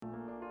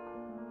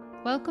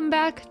Welcome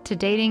back to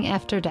Dating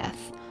After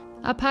Death,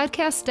 a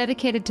podcast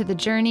dedicated to the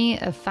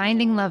journey of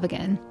finding love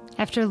again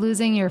after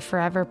losing your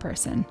forever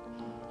person.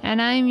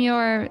 And I'm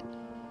your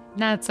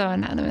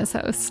not-so-anonymous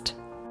host.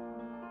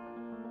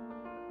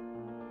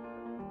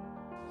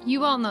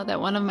 You all know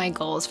that one of my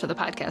goals for the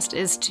podcast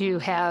is to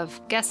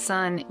have guests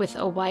on with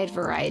a wide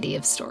variety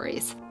of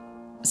stories.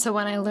 So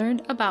when I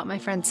learned about my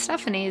friend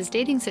Stephanie's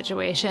dating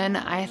situation,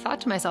 I thought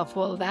to myself,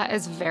 well, that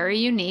is very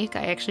unique.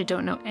 I actually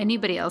don't know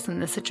anybody else in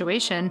this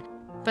situation.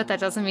 But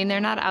that doesn't mean they're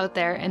not out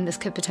there, and this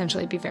could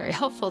potentially be very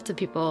helpful to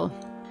people.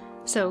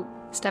 So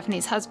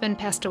Stephanie's husband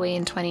passed away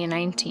in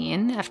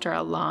 2019 after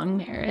a long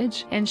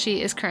marriage, and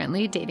she is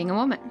currently dating a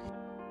woman.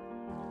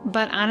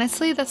 But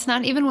honestly, that's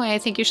not even why I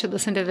think you should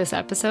listen to this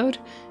episode.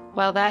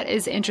 While that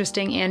is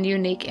interesting and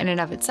unique in and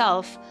of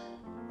itself,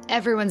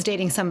 everyone's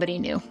dating somebody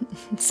new.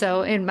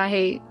 So in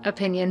my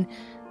opinion,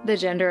 the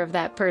gender of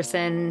that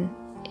person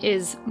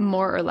is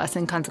more or less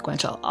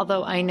inconsequential,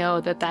 although I know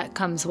that that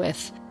comes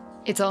with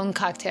its own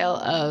cocktail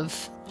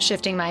of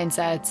shifting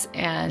mindsets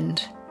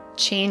and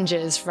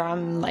changes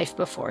from life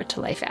before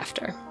to life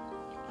after.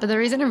 But the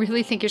reason I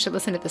really think you should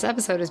listen to this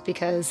episode is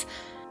because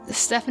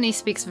Stephanie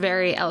speaks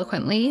very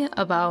eloquently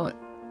about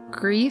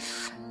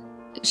grief.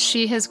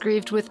 She has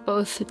grieved with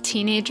both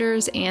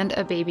teenagers and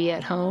a baby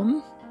at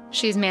home.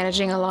 She's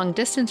managing a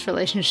long-distance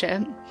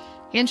relationship,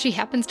 and she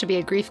happens to be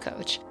a grief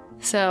coach.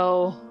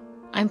 So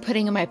I'm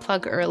putting in my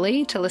plug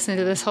early to listen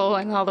to this whole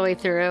one all the way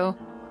through.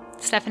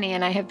 Stephanie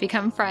and I have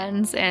become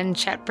friends and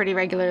chat pretty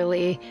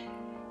regularly.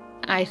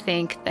 I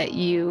think that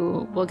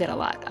you will get a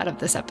lot out of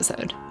this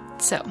episode.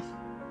 So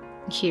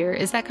here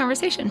is that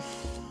conversation.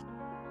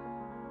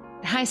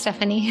 Hi,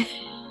 Stephanie.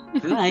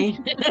 Hi.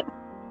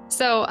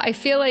 So I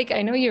feel like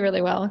I know you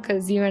really well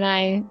because you and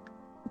I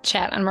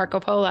chat on Marco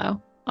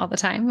Polo all the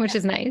time, which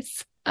is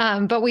nice.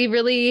 But we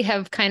really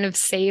have kind of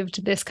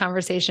saved this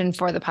conversation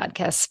for the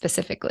podcast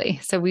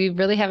specifically. So we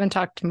really haven't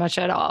talked much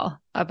at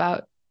all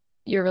about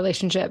your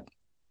relationship.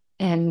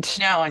 And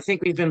no, I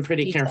think we've been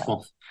pretty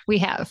careful. We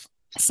have.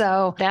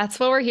 So that's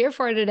what we're here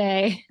for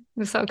today.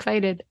 I'm so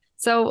excited.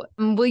 So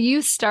will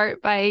you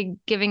start by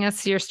giving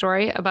us your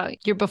story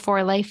about your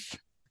before life?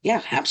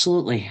 Yeah,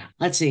 absolutely.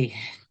 Let's see.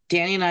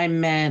 Danny and I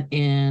met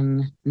in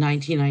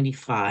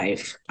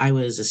 1995. I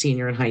was a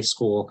senior in high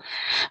school.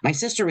 My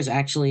sister was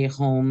actually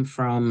home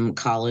from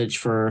college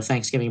for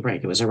Thanksgiving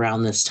break. It was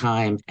around this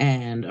time.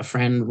 And a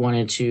friend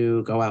wanted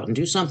to go out and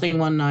do something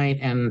one night.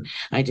 And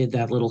I did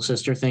that little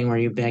sister thing where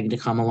you beg to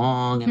come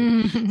along.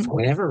 And for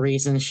whatever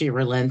reason, she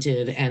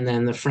relented. And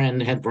then the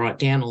friend had brought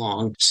Dan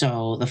along.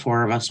 So the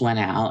four of us went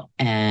out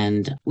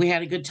and we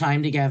had a good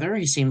time together.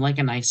 He seemed like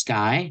a nice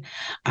guy.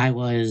 I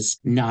was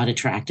not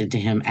attracted to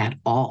him at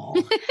all.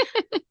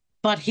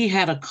 But he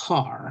had a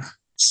car.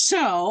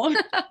 So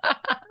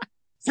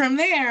from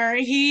there,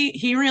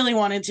 he really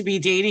wanted to be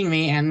dating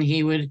me, and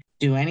he would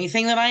do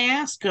anything that I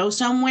asked, go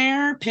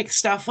somewhere, pick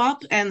stuff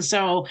up. And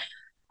so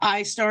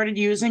I started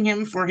using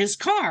him for his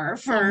car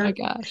for oh my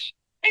gosh.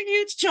 a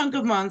huge chunk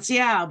of months.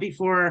 Yeah,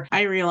 before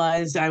I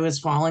realized I was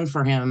falling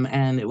for him.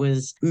 And it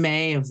was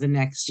May of the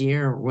next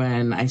year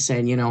when I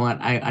said, you know what,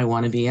 I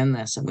want to be in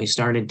this. And we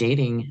started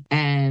dating.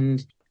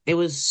 And it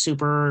was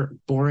super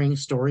boring,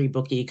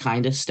 storybooky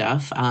kind of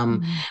stuff.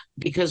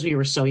 Because we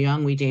were so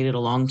young, we dated a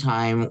long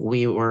time.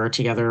 We were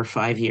together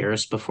 5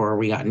 years before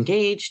we got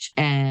engaged.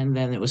 And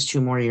then it was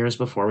 2 more years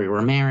before we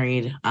were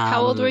married.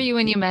 How old were you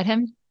when you met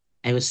him?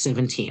 I was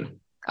 17.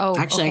 Oh,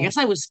 actually, okay.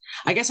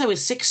 I guess I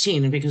was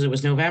 16 because it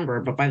was November,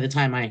 but by the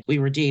time we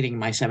were dating,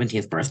 my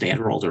 17th birthday had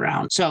rolled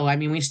around. So, I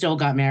mean, we still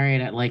got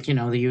married at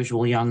the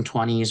usual young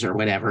 20s or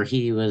whatever.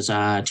 He was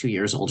 2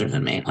 years older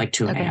than me, like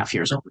two and a half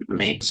years older than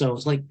me. So it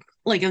was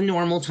like a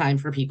normal time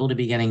for people to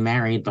be getting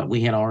married, but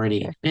we had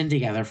already been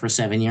together for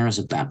 7 years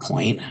at that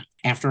point.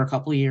 After a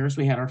couple of years,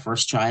 we had our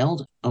first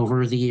child.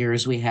 Over the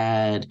years, we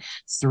had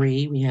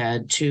 3. We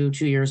had 2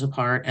 years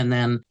apart, and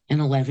then an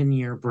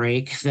 11-year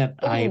break that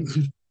I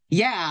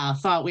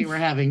thought we were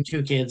having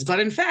 2 kids, but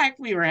in fact,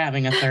 we were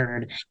having a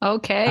third.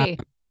 Okay.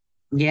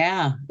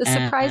 Yeah. The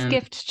surprise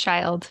gift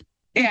child.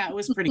 Yeah, it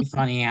was pretty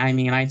funny. I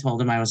mean, I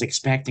told him I was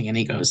expecting, and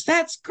he goes,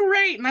 "That's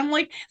great." And I'm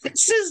like,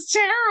 "This is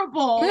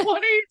terrible.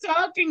 What are you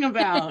talking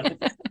about?"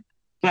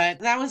 But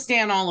that was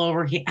Dan all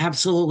over. He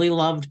absolutely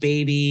loved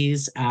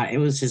babies. It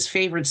was his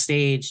favorite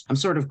stage. I'm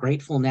sort of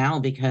grateful now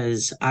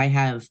because I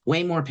have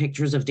way more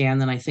pictures of Dan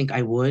than I think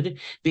I would,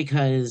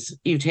 because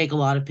you take a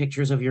lot of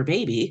pictures of your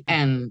baby,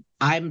 and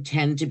I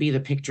tend to be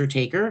the picture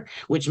taker,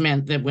 which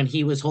meant that when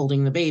he was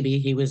holding the baby,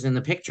 he was in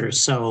the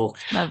pictures. So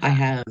I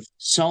have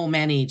so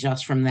many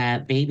just from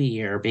that baby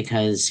year,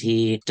 because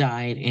he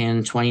died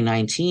in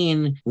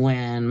 2019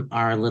 when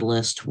our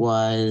littlest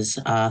was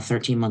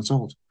 13 months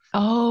old.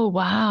 Oh,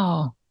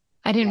 wow.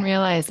 I didn't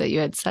realize that you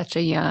had such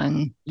a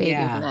young baby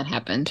when that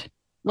happened.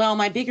 Well,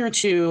 my bigger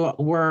 2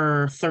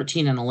 were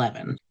 13 and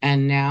 11,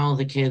 and now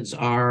the kids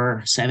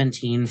are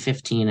 17,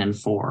 15, and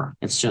 4.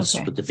 It's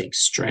just with the big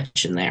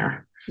stretch in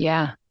there.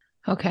 Yeah.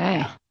 Okay.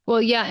 Yeah.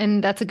 Well, yeah.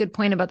 And that's a good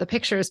point about the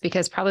pictures,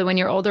 because probably when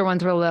your older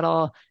ones were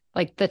little,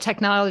 like the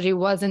technology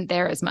wasn't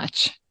there as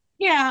much.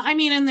 Yeah, I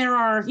mean, and there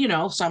are,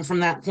 some from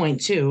that point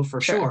too, for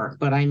sure.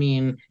 But I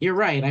mean, you're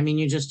right. I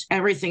mean,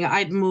 everything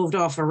I'd moved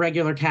off a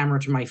regular camera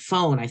to my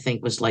phone, I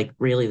think was like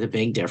really the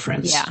big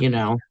difference,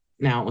 Yeah.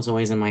 Now it was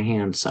always in my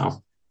hand.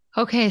 So,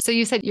 Okay. So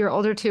you said your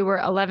older two were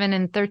 11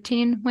 and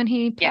 13 when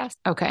he yeah. passed?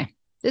 Okay.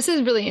 This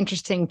is really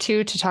interesting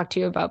too to talk to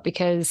you about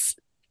because,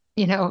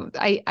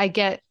 I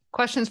get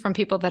questions from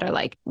people that are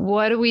like,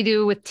 what do we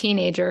do with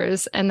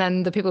teenagers? And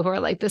then the people who are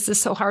like, this is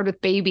so hard with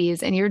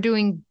babies, and you're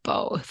doing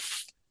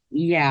both.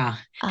 Yeah.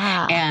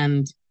 Ah,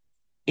 And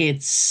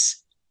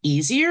it's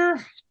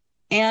easier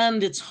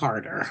and it's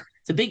harder.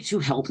 The big two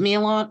helped me a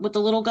lot with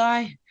the little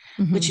guy,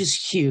 which mhm. is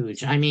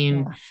huge. I mean,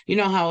 Yeah. you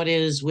know how it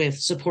is with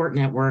support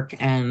network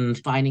and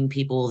finding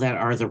people that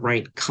are the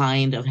right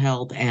kind of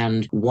help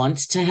and want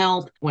to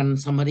help when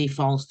somebody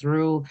falls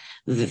through,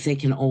 that they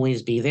can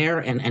always be there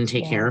and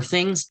take care Yeah. of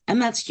things.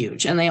 And that's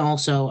huge. And they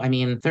also, I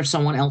mean, there's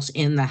someone else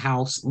in the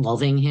house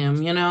loving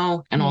him, and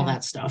all Yeah.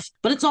 that stuff.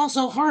 But it's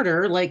also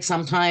harder, like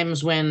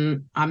sometimes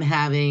when I'm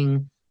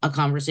having a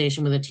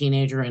conversation with a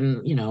teenager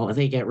and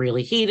they get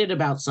really heated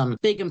about some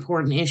big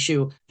important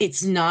issue,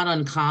 it's not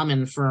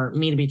uncommon for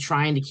me to be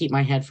trying to keep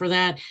my head for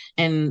that,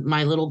 and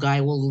my little guy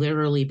will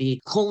literally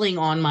be pulling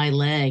on my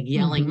leg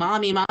yelling, Mhm.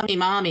 mommy, mommy,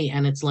 mommy,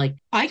 and it's like,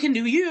 I can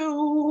do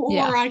you,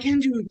 Yeah. or I can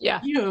do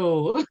Yeah.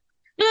 you.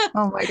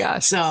 Oh my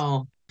gosh.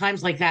 So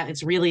times like that,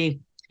 it's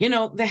really, the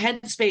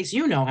headspace,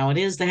 how it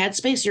is. The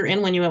headspace you're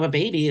in when you have a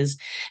baby it's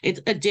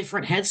a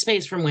different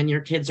headspace from when your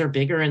kids are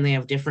bigger and they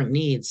have different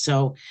needs.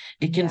 So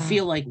it can Yeah.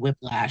 feel like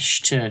whiplash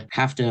to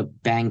have to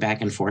bang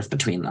back and forth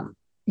between them.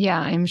 Yeah,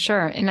 I'm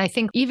sure. And I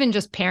think even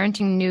just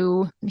parenting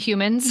new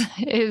humans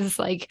is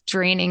like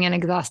draining and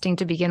exhausting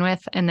to begin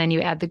with. And then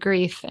you add the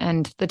grief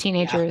and the Yeah.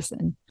 teenagers,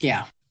 and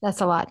Yeah.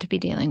 that's a lot to be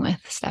dealing with,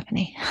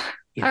 Stephanie. All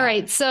Yeah.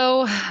 right.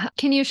 So,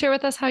 can you share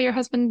with us how your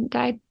husband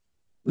died?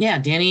 Yeah.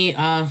 Danny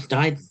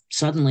died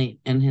suddenly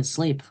in his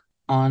sleep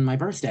on my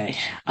birthday.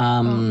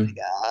 Oh my Um,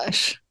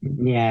 gosh.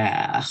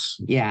 Yeah.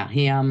 Yeah.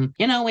 He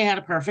we had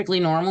a perfectly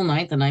normal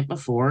night the night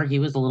before. He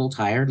was a little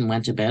tired and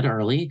went to bed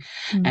early.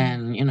 Mm.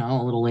 And,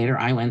 a little later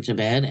I went to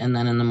bed. And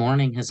then in the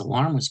morning his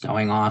alarm was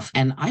going off.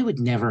 And I would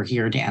never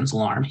hear Dan's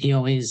alarm. He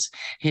always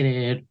hit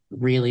it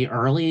really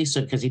early.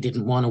 So because he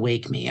didn't want to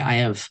wake me. I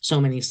have so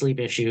many sleep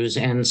issues.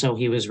 And so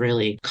he was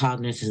really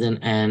cognizant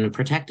and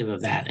protective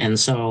of that. And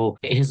so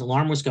his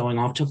alarm was going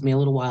off. Took me a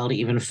little while to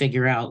even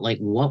figure out like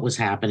what was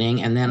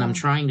happening. And then I'm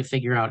Yeah. trying to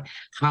figure out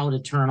how to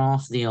turn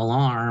off the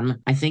alarm.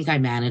 I think I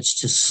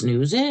managed to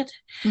snooze it,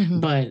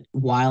 Mhm. but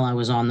while I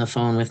was on the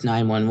phone with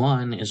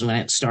 911 is when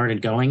it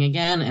started going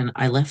again. And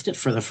I left it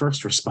for the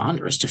first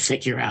responders to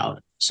figure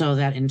out. So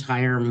that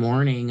entire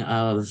morning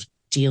of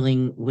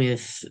dealing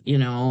with,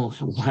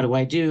 what do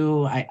I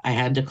do? I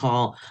had to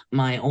call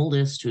my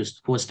oldest, who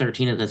was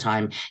 13 at the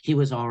time. He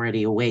was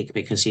already awake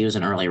because he was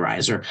an early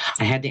riser.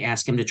 I had to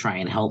ask him to try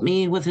and help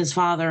me with his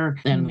father.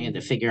 Then we had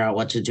to figure out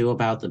what to do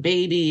about the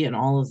baby and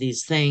all of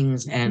these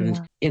things. And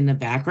Yeah. in the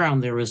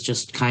background, there was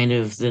just kind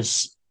of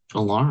this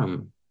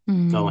alarm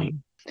Mm.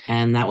 going.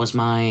 And that was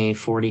my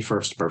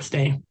 41st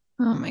birthday.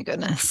 Oh my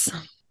goodness.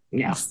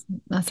 Yeah.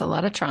 That's a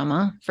lot of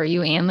trauma for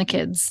you and the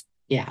kids.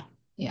 Yeah.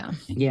 Yeah.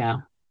 Yeah.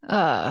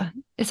 uh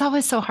it's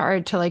always so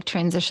hard to like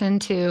transition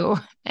to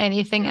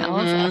anything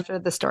else Hmm. after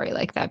the story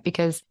like that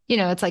because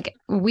it's like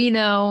we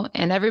know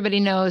and everybody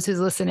knows who's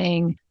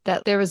listening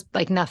that there was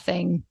like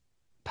nothing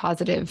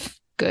positive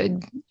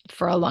good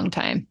for a long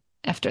time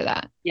after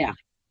that. Yeah.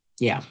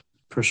 Yeah.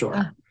 For Uh,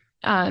 sure.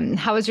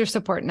 how is your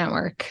support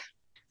network?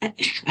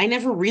 I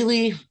never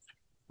really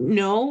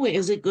know,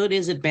 is it good?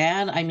 Is it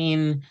bad? I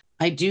mean,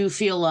 I do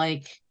feel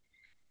like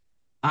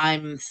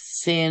I'm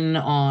thin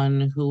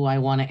on who I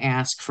want to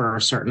ask for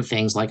certain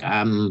things, like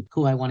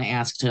who I want to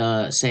ask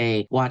to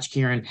say, watch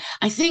Kieran.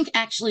 I think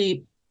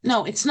actually,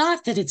 no, it's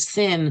not that it's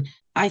thin.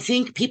 I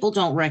think people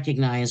don't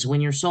recognize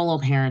when you're solo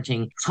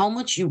parenting how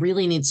much you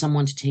really need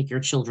someone to take your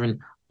children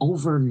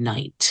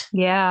overnight.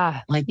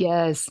 Yeah. Like,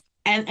 Yes.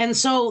 and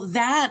so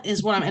that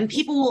is what and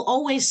people will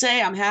always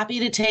say, I'm happy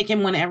to take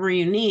him whenever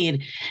you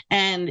need.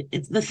 And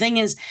the thing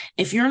is,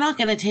 if you're not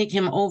going to take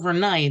him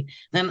overnight,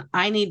 then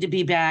I need to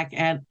be back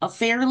at a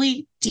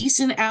fairly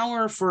decent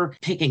hour for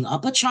picking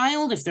up a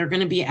child. If they're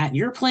going to be at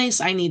your place,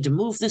 I need to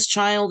move this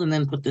child and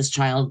then put this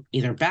child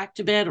either back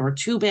to bed or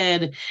to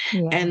bed.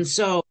 Yeah. And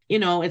so,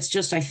 it's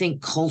just, I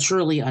think,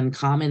 culturally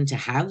uncommon to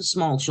have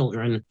small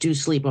children do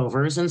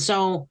sleepovers. And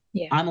so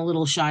Yeah. I'm a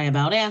little shy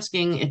about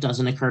asking. It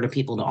doesn't occur to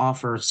people to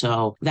offer.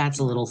 So that's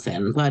a little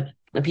thin. But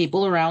the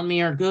people around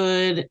me are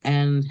good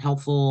and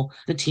helpful.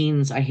 The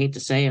teens, I hate to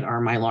say it,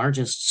 are my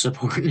largest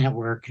support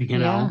network,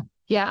 Yeah.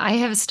 Yeah, I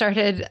have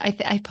started.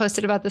 I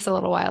posted about this a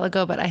little while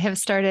ago, but I have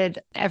started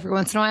every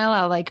once in a while.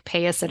 I'll like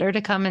pay a sitter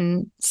to come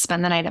and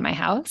spend the night at my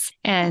house.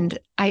 And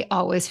I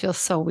always feel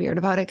so weird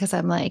about it because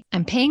I'm like,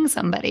 I'm paying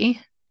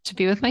somebody to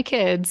be with my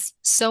kids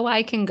so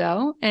I can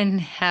go and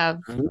have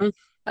Mhm.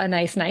 a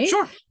nice night.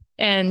 Sure.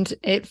 And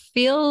it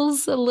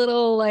feels a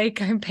little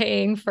like I'm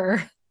paying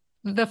for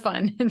the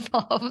fun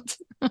involved.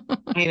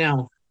 I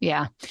know.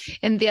 Yeah.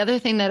 And the other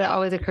thing that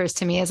always occurs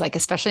to me is like,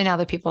 especially now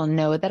that people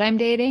know that I'm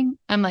dating,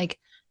 I'm like,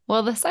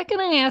 well, the second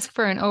I ask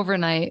for an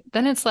overnight,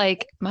 then it's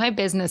like my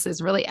business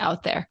is really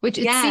out there, which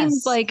it seems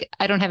Yes. like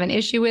I don't have an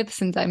issue with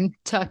since I'm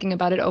talking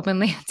about it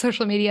openly on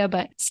social media,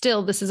 but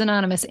still, this is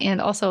anonymous. And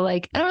also,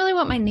 like, I don't really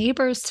want my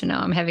neighbors to know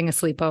I'm having a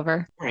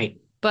sleepover. Right.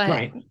 But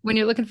Right. when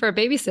you're looking for a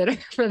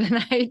babysitter for the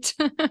night,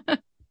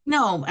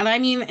 No, and I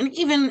mean, and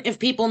even if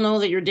people know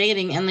that you're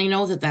dating and they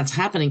know that that's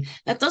happening,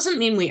 that doesn't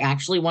mean we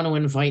actually want to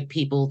invite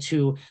people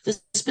to the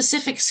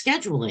specific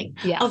scheduling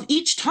yeah. of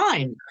each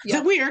time Yep.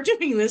 that we are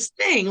doing this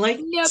thing. Like,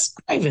 Yep. it's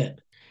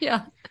private.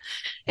 Yeah.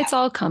 It's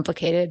all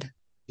complicated.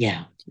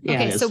 Yeah. Yeah.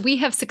 Okay, it so is. we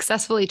have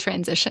successfully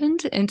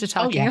transitioned into Oh,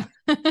 talking.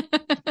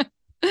 yeah.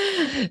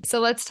 So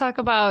let's talk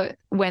about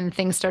when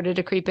things started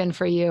to creep in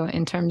for you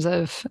in terms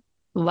of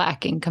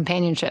lacking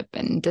companionship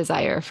and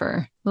desire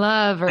for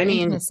love or I mean,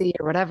 intimacy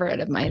or whatever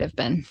it might have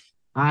been.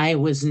 I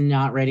was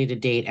not ready to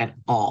date at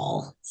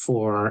all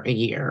for a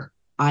year.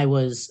 I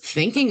was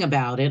thinking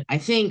about it. I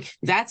think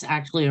that's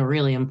actually a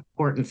really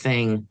important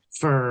thing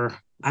for,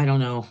 I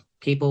don't know,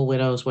 people,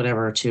 widows,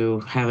 whatever,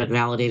 to have it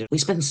validated. We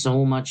spend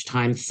so much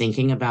time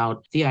thinking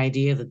about the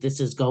idea that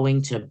this is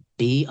going to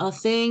be a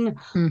thing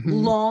Mm-hmm.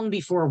 long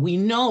before we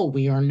know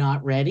we are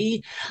not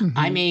ready. Mm-hmm.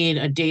 I made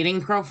a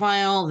dating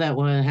profile that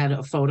had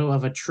a photo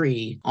of a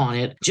tree on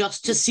it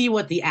just to see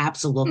what the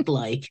apps looked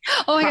like.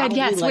 Oh my God, Probably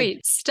yes. like,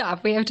 Wait,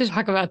 stop. We have to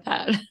talk about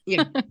that.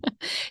 yeah,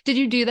 Did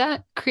you do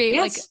that? Create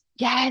like, yes.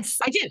 yes.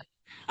 I did.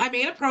 I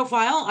made a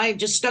profile. I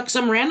just stuck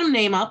some random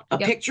name up, a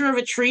Yep. picture of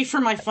a tree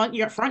from my front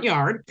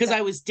yard, because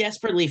I was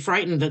desperately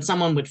frightened that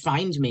someone would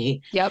find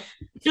me, Yep.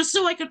 just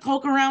so I could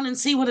poke around and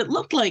see what it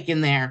looked like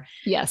in there.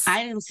 Yes.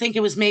 I didn't think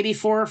it was maybe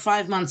 4 or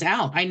 5 months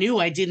out. I knew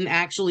I didn't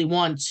actually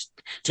want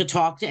to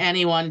talk to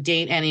anyone,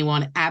 date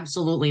anyone.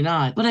 Absolutely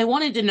not. But I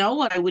wanted to know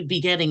what I would be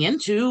getting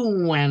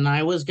into when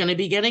I was going to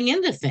be getting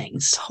into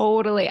things.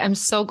 Totally. I'm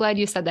so glad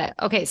you said that.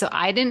 Okay. So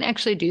I didn't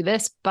actually do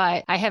this,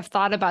 but I have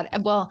thought about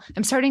it. Well,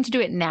 I'm starting to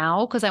do it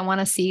now because I want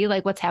to see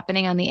like what's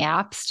happening on the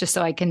apps just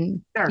so I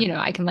can, Sure.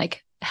 I can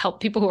like help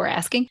people who are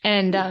asking.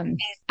 And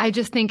I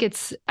think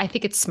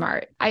it's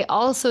smart. I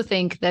also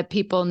think that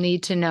people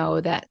need to know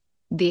that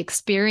the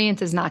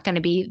experience is not going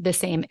to be the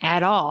same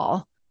at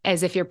all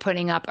as if you're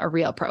putting up a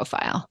real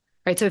profile,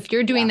 right? So if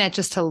you're doing that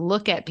just to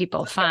look at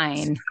people,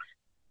 fine.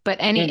 But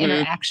any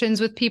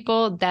interactions with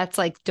people, that's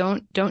like,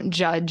 don't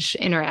judge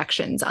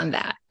interactions on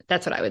that.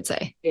 That's what I would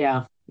say.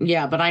 Yeah.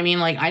 Yeah. But I mean,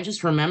 like, I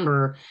just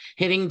remember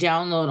hitting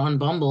download on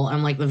Bumble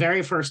and like the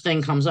very first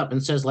thing comes up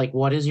and says, like,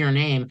 what is your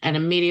name? And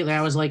immediately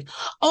I was like,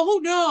 oh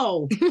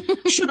no,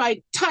 should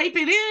I type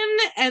it in?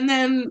 And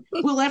then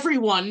will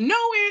everyone know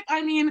it?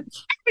 I mean, I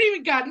haven't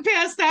even gotten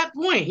past that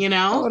point, you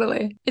know?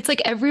 Totally. It's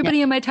like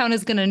everybody in my town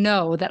is going to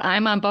know that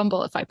I'm on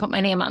Bumble if I put my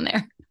name on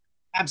there.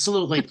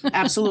 Absolutely.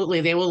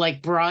 Absolutely. They will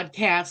like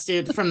broadcast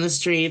it from the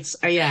streets.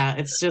 Yeah.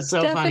 It's just so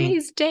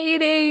Stephanie's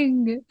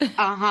dating.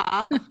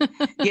 funny.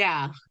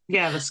 Yeah.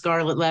 Yeah. The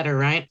scarlet letter,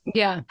 right?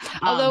 Yeah.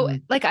 Although,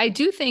 like, I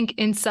do think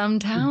in some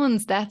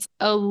towns that's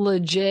a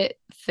legit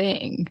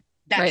thing.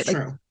 That's right?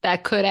 true. Like,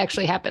 that could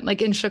actually happen.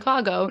 Like in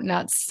Chicago,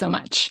 not so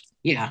much.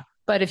 Yeah.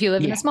 But if you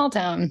live in a small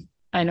town,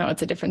 I know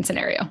it's a different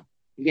scenario.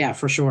 Yeah,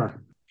 for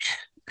sure.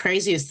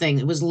 Craziest thing.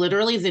 It was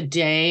literally the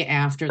day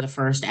after the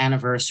first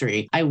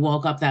anniversary. I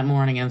woke up that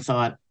morning and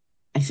thought,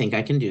 I think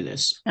I can do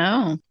this.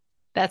 Oh,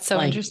 that's so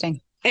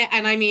interesting.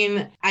 And I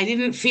mean, I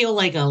didn't feel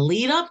like a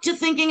lead up to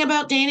thinking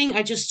about dating.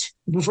 I just,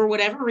 for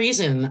whatever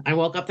reason, I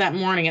woke up that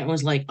morning and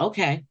was like,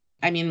 okay.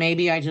 I mean,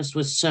 maybe I just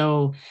was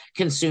so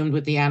consumed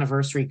with the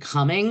anniversary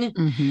coming.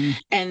 Mm-hmm.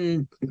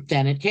 And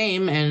then it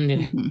came and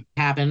it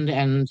happened.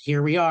 And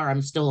here we are.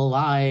 I'm still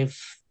alive.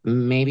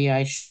 Maybe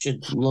I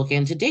should look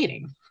into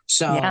dating.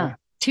 So, yeah.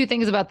 Two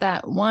things about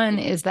that. One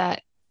is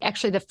that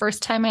actually the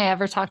first time I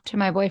ever talked to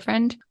my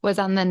boyfriend was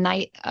on the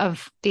night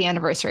of the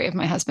anniversary of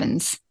my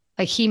husband's.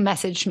 Like he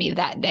messaged me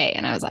that day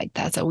and I was like,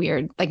 that's a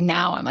weird, like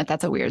now I'm like,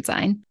 that's a weird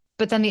sign.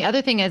 But then the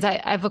other thing is I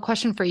have a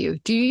question for you.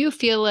 Do you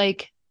feel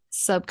like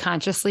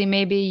subconsciously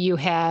maybe you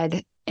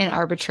had an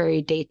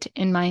arbitrary date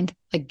in mind,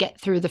 like get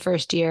through the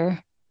first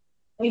year?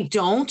 I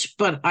don't,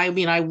 but I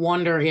mean, I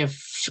wonder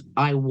if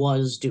I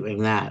was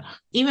doing that.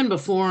 Even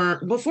before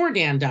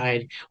Dan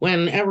died,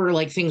 whenever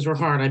like things were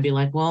hard, I'd be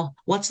like, well,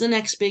 what's the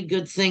next big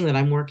good thing that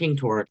I'm working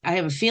toward? I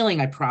have a feeling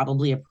I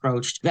probably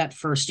approached that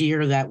first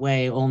year that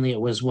way, only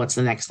it was what's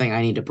the next thing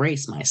I need to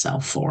brace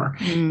myself for,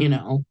 you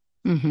know?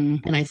 Mm-hmm.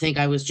 And I think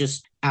I was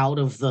just out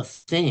of the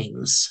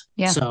things.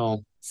 Yeah.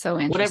 So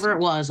whatever it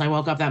was, I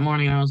woke up that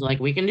morning and I was like,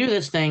 we can do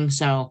this thing.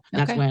 So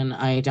that's when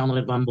I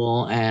downloaded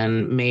Bumble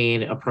and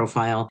made a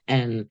profile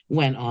and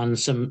went on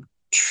some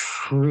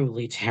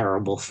truly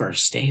terrible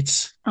first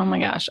dates. Oh my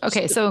gosh.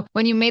 Okay. So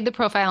when you made the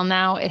profile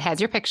now, it has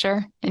your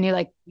picture and you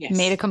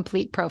made a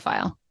complete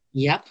profile.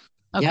 Yep.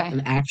 Okay. Yep,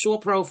 an actual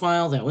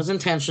profile that was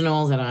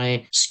intentional that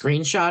I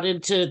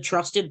screenshotted to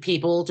trusted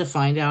people to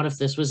find out if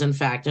this was in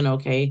fact an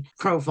okay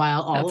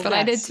profile. That's what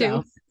I did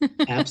too.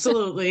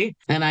 Absolutely.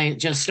 And I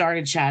just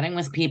started chatting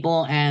with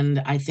people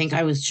and I think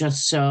I was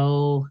just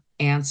so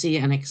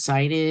antsy and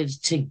excited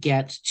to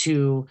get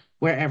to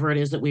wherever it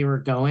is that we were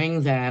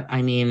going, that,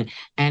 I mean,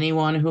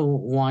 anyone who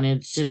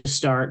wanted to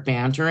start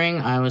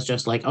bantering, I was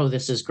just like, oh,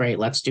 this is great.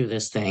 Let's do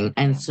this thing.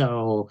 And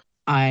so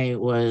I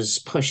was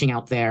pushing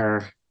out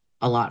there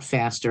a lot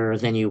faster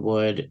than you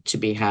would to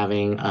be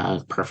having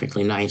a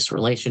perfectly nice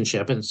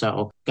relationship. And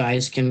so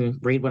guys can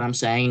read what I'm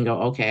saying and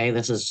go, okay,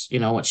 this is,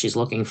 what she's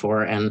looking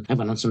for. And I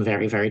went on some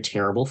very, very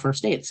terrible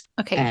first dates.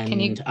 Okay. And,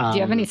 do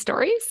you have any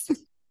stories?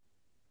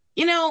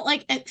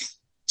 Like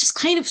just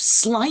kind of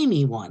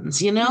slimy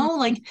ones,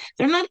 like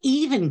they're not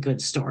even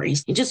good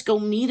stories. You just go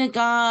meet a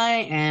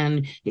guy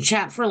and you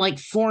chat for like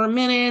 4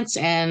 minutes,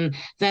 and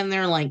then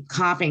they're like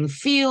copping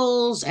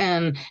feels.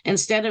 And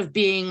instead of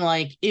being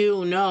like,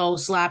 ew, no,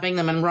 slapping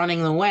them and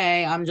running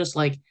away, I'm just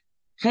like,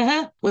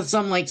 with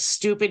some like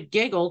stupid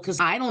giggle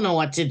because I don't know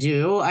what to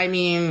do. I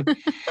mean,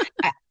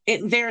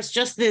 there's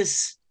just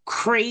this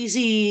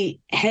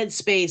crazy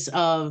headspace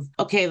of,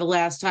 okay, the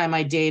last time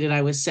I dated,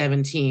 I was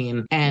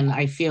 17, and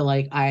I feel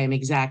like I am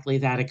exactly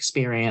that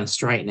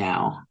experienced right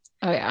now.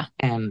 Oh, yeah.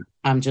 And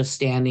I'm just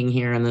standing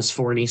here in this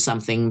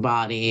 40-something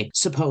body,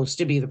 supposed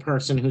to be the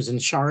person who's in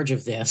charge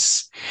of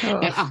this. Oh.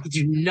 And I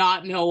do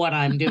not know what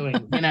I'm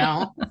doing,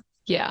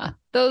 Yeah.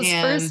 Those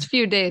first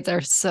few dates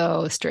are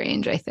so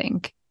strange, I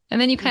think.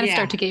 And then you kind of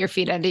start to get your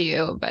feet under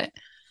you, but...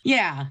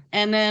 Yeah.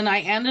 And then I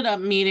ended up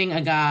meeting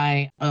a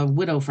guy, a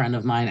widow friend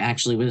of mine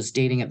actually was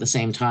dating at the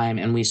same time.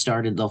 And we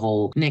started the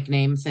whole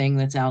nickname thing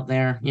that's out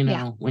there,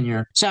 when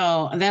you're.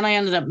 So then I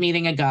ended up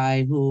meeting a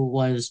guy who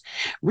was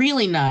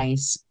really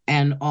nice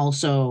and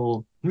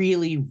also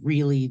really,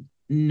 really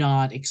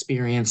not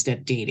experienced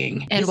at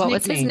dating. And what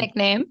was his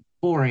nickname?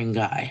 Boring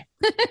Guy.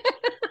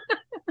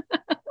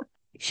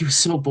 He was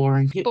so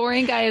boring.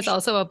 Boring Guy is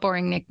also a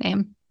boring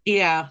nickname.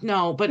 Yeah,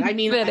 no, but I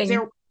mean,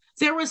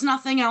 there was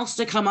nothing else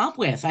to come up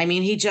with. I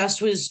mean, he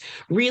just was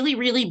really,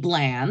 really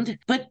bland,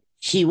 but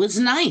he was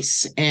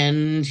nice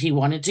and he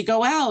wanted to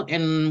go out,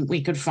 and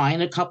we could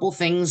find a couple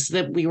things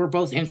that we were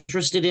both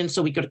interested in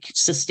so we could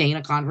sustain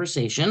a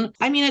conversation.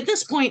 I mean, at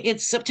this point,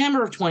 it's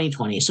September of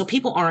 2020, so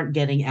people aren't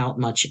getting out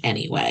much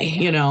anyway,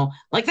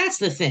 Like, that's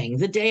the thing.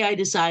 The day I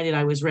decided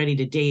I was ready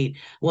to date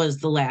was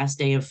the last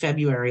day of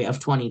February of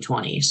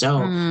 2020.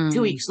 So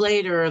 2 weeks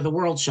later, the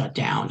world shut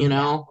down,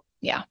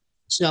 Yeah.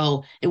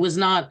 So it was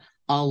not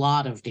a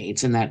lot of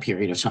dates in that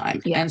period of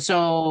time. Yeah. And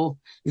so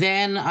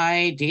then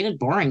I dated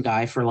Boring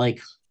Guy for like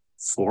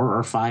 4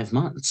 or 5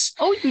 months.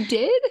 Oh, you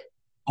did?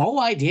 Oh,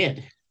 I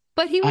did.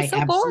 But he was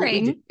so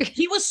boring.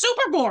 He was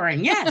super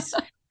boring, yes.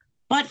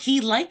 But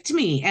he liked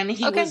me and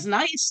he was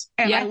nice.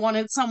 And I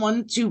wanted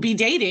someone to be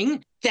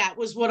dating. That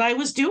was what I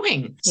was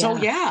doing. So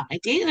I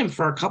dated him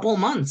for a couple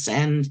months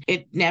and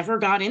it never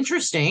got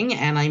interesting.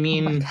 And I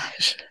mean, oh my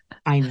gosh.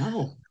 I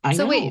know.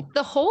 So wait,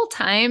 the whole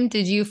time,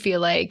 did you feel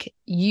like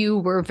you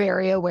were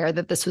very aware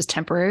that this was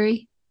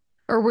temporary?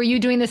 Or were you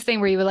doing this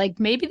thing where you were like,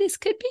 maybe this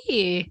could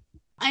be?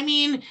 I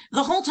mean,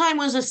 the whole time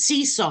was a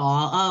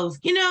seesaw of,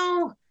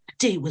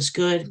 date was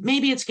good.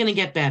 Maybe it's going to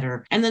get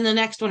better. And then the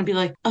next one would be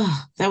like,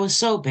 oh, that was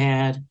so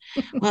bad.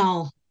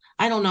 Well,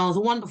 I don't know. The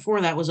one before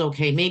that was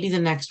okay. Maybe the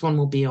next one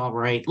will be all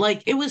right.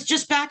 Like, it was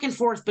just back and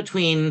forth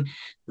between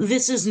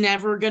this is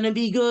never going to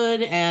be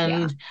good.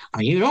 And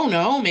you don't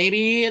know.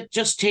 Maybe it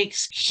just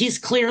takes, he's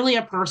clearly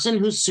a person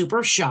who's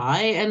super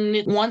shy.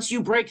 And once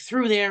you break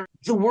through there,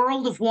 the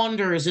world of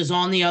wonders is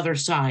on the other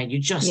side. You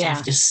just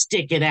have to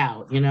stick it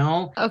out,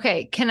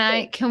 Okay. Can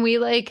I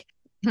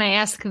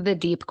ask the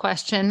deep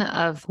question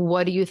of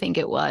what do you think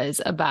it was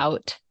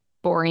about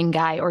Boring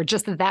Guy, or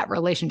just that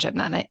relationship,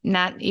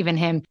 not even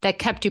him, that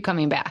kept you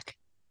coming back?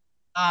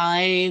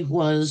 I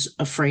was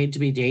afraid to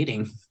be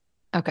dating.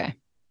 Okay.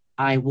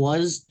 I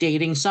was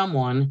dating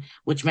someone,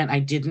 which meant I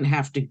didn't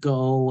have to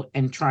go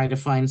and try to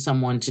find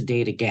someone to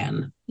date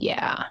again.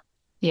 Yeah.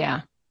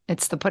 Yeah.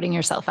 It's the putting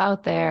yourself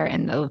out there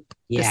and the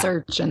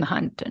search and the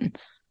hunt. And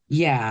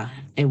yeah,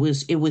 it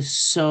was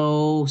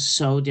so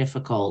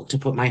difficult to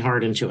put my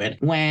heart into it.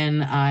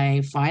 When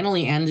I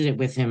finally ended it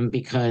with him,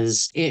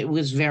 because it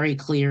was very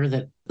clear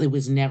that it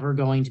was never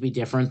going to be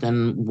different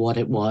than what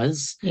it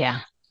was.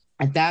 Yeah.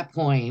 At that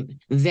point,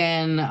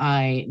 then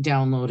I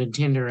downloaded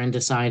Tinder and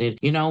decided,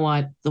 you know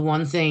what? The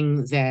one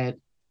thing that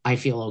I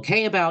feel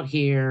okay about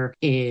here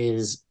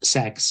is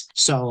sex.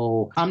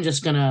 So I'm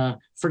just going to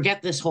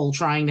forget this whole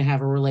trying to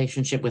have a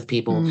relationship with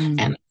people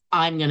and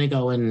I'm going to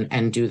go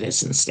and do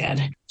this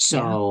instead.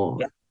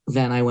 So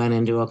then I went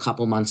into a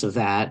couple months of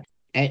that.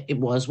 It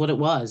was what it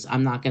was.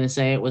 I'm not going to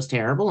say it was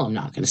terrible. I'm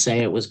not going to say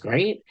it was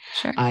great.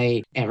 Sure.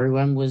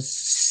 Everyone was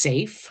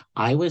safe.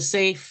 I was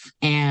safe.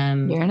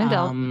 And you're an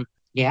adult.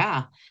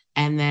 Yeah.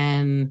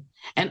 And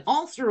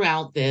all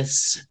throughout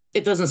this,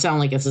 it doesn't sound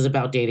like this is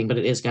about dating, but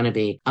it is going to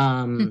be.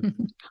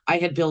 I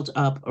had built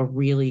up a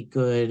really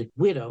good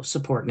widow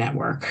support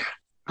network.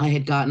 I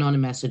had gotten on a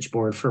message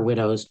board for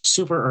widows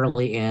super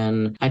early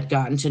in. I'd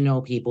gotten to know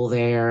people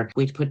there.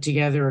 We'd put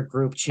together a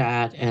group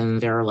chat,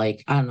 and there are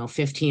like, I don't know,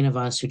 15 of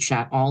us who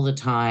chat all the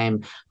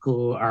time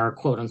who are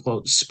quote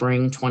unquote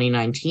spring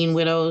 2019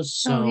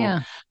 widows. Oh, So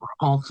yeah. we're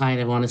all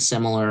kind of on a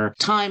similar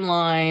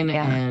timeline.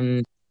 Yeah.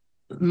 And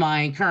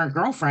my current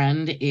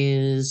girlfriend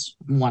is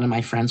one of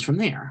my friends from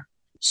there.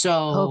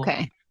 So,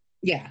 Okay.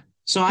 yeah.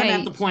 So I'm at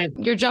Okay. the point.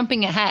 You're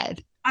jumping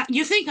ahead.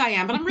 You think I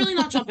am, but I'm really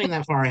not jumping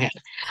that far ahead.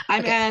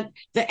 I'm Okay. at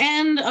the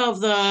end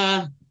of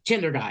the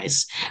Tinder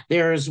guys.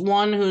 There's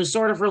one who's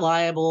sort of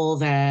reliable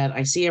that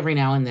I see every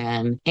now and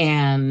then.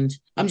 And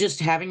I'm just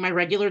having my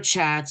regular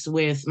chats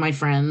with my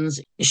friends.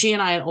 She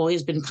and I had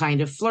always been kind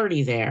of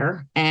flirty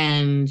there.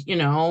 And,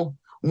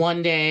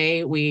 one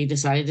day we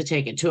decided to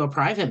take it to a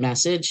private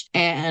message,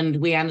 and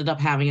we ended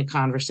up having a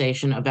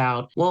conversation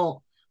about,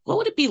 well, what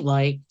would it be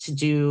like to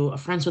do a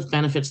friends with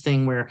benefits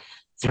thing where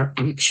they're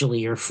actually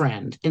your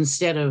friend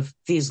instead of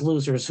these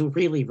losers who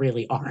really,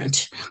 really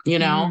aren't,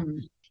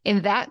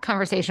 In that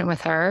conversation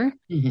with her,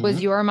 was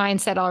Mhm. your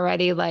mindset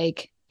already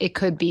like it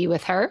could be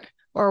with her?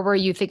 Or were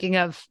you thinking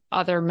of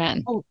other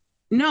men? Oh,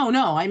 no.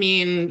 I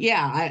mean,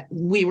 yeah,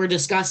 we were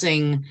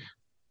discussing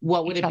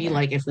what would Each it be other.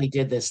 like if we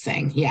did this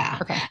thing? Yeah.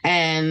 Okay.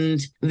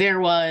 And there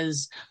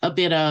was a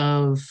bit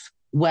of,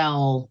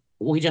 well,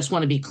 we just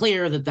want to be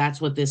clear that that's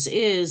what this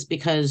is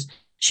because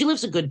she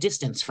lives a good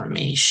distance from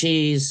me.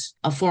 She's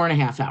a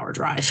 4.5 hour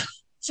drive.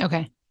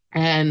 Okay.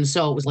 And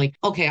so it was like,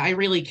 okay, I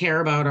really care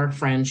about our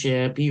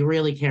friendship. You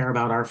really care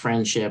about our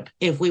friendship.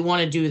 If we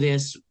want to do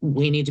this,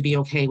 we need to be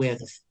okay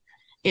with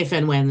if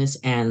and when this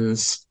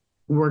ends,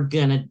 we're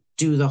going to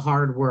do the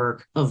hard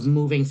work of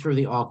moving through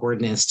the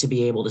awkwardness to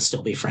be able to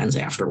still be friends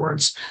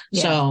afterwards.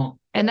 Yeah. So,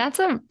 and that's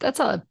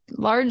a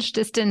large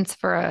distance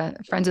for a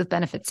friends with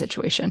benefits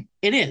situation.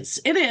 It is.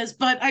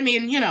 But I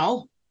mean,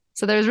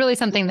 So there's really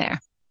something there.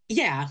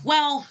 Yeah.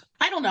 Well,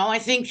 I don't know. I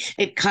think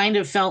it kind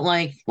of felt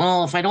like,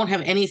 well, if I don't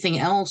have anything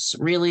else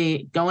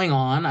really going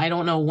on, I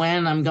don't know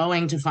when I'm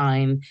going to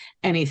find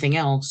anything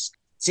else.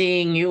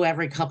 Seeing you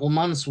every couple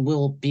months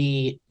will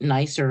be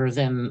nicer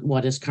than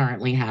what is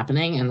currently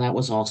happening. And that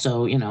was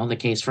also, the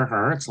case for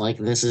her. It's like,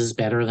 this is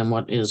better than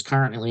what is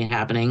currently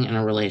happening in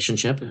a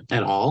relationship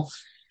at all.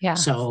 Yeah.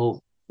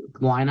 So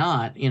why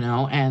not,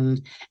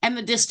 and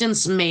the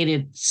distance made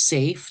it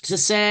safe to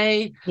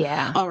say,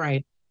 Yeah. all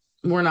right,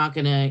 we're not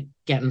going to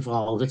get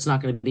involved. It's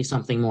not going to be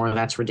something more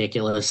that's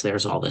ridiculous.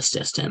 There's all this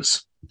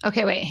distance.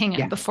 Okay, wait, hang on.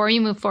 Yeah. Before you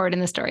move forward in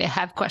the story, I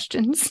have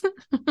questions.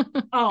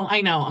 Oh,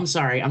 I know. I'm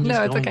sorry. I'm just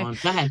No, it's going okay. on.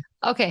 Go ahead.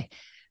 Okay.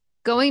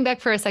 Going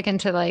back for a second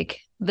to like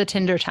the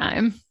Tinder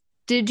time,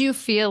 did you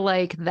feel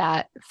like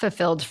that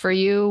fulfilled for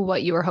you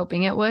what you were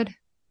hoping it would?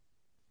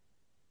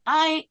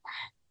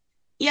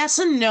 Yes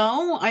and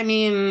no. I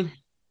mean,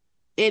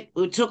 it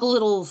took a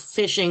little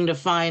fishing to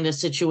find a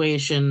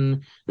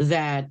situation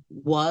that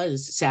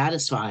was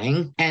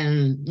satisfying.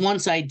 And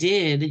once I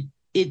did,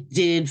 it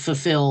did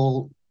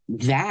fulfill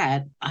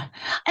that. I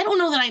don't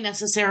know that I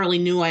necessarily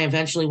knew I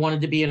eventually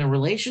wanted to be in a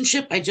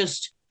relationship.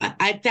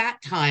 At that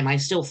time, I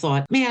still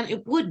thought, man,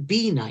 it would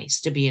be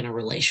nice to be in a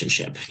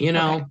relationship,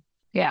 Okay.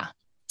 Yeah.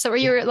 So were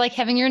you like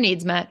having your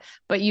needs met,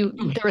 but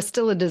there was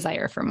still a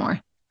desire for more?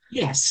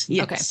 Yes,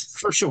 Okay.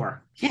 for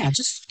sure. Yeah,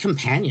 just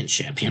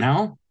companionship,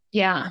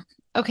 Yeah.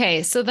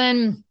 Okay. So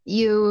then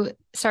you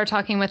start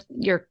talking with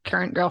your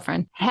current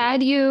girlfriend.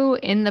 Had you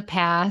in the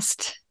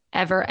past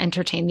ever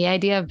entertained the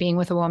idea of being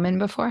with a woman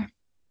before?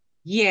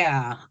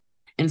 Yeah.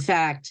 In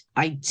fact,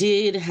 I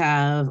did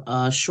have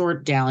a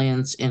short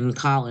dalliance in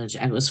college.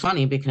 And it was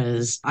funny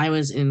because I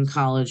was in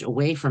college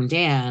away from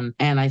Dan.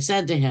 And I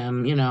said to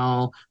him,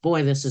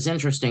 boy, this is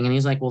interesting. And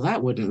he's like, well,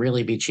 that wouldn't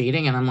really be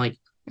cheating. And I'm like,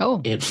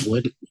 Oh, it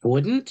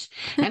wouldn't.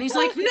 And he's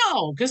like,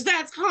 no, because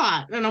that's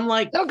hot. And I'm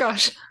like, oh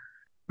gosh.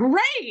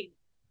 Great.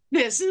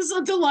 This is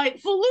a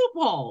delightful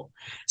loophole.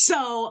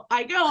 So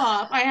I go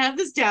off, I have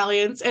this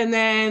dalliance, and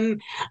then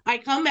I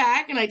come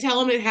back and I tell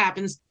him it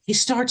happens. He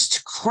starts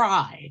to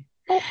cry.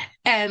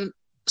 And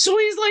so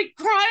he's like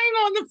crying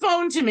on the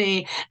phone to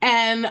me,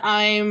 and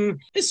I'm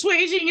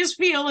assuaging his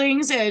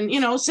feelings and,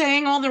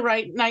 saying all the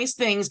right, nice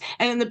things.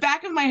 And in the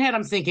back of my head,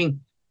 I'm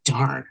thinking,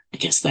 darn, I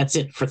guess that's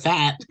it for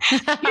that.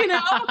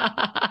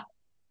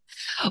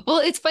 Well,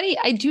 it's funny.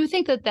 I do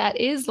think that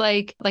is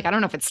like, I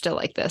don't know if it's still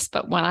like this,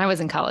 but when I was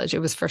in college, it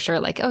was for sure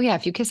like, oh yeah,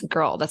 if you kiss a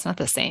girl, that's not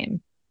the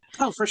same.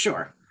 Oh, for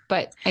sure.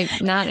 But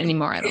not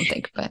anymore, I don't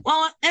think. But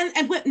well,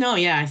 no,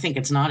 yeah, I think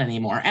it's not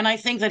anymore. And I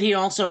think that he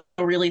also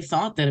really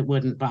thought that it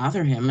wouldn't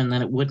bother him and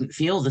that it wouldn't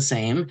feel the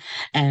same.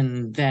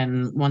 And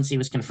then once he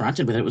was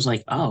confronted with it, it was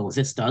like, oh,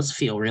 this does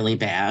feel really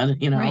bad.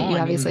 Right, you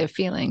obviously have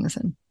feelings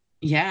and.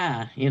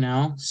 Yeah,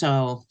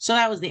 so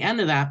that was the end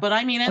of that. But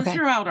I mean, and Okay.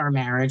 throughout our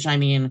marriage, I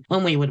mean,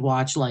 when we would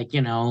watch like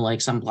some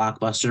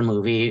blockbuster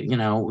movie,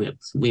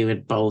 we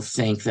would both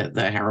think that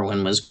the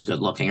heroine was good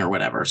looking or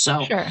whatever.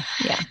 So, sure.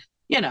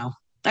 Yeah.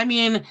 I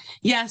mean,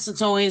 yes,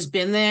 it's always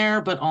been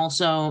there, but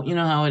also, you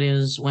know how it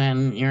is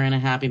when you're in a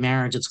happy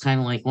marriage. It's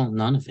kind of like, well,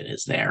 none of it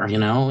is there,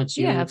 It's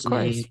you, Yeah, it's of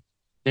course. me.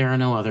 There are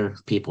no other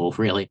people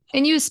really.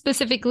 And you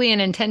specifically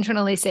and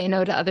intentionally say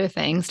no to other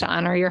things to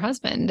honor your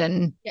husband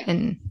and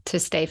to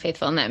stay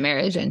faithful in that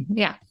marriage. And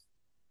yeah.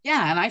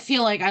 Yeah. And I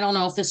feel like, I don't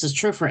know if this is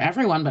true for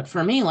everyone, but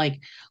for me,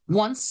 like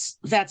once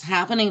that's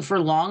happening for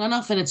long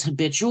enough and it's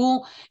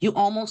habitual, you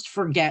almost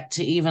forget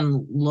to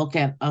even look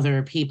at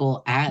other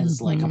people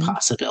as like a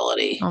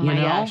possibility. Oh my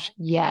gosh.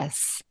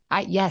 Yes.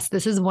 Yes,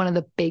 this is one of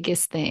the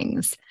biggest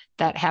things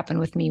that happened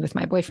with me with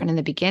my boyfriend in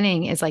the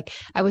beginning is like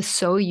I was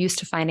so used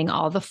to finding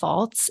all the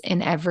faults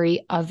in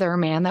every other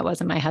man that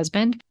wasn't my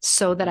husband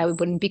so that I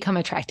wouldn't become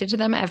attracted to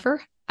them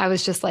ever. I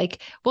was just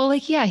like, well,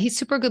 like, yeah, he's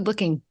super good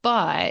looking,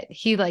 but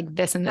he like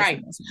this and this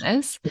and this and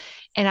this.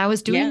 And I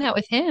was doing that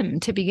with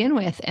him to begin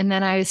with. And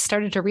then I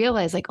started to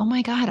realize like, oh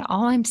my God,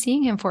 all I'm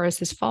seeing him for is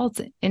his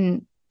faults.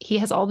 And he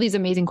has all these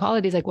amazing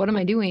qualities. Like, what am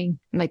I doing?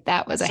 And like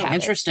that was so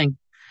interesting.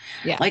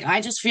 Yeah. Like,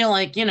 I just feel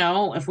like,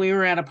 if we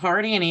were at a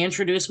party and he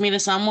introduced me to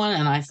someone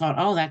and I thought,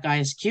 oh, that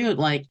guy's cute.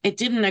 Like, it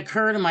didn't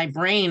occur to my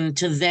brain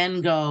to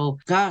then go,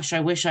 gosh, I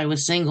wish I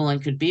was single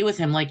and could be with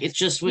him. Like, it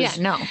just was.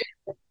 Yeah,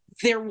 no.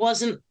 There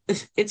wasn't,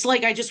 it's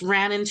like I just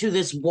ran into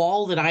this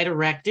wall that I'd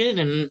erected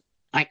and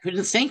I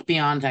couldn't think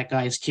beyond that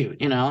guy's cute.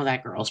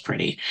 That girl's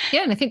pretty.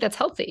 Yeah. And I think that's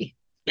healthy.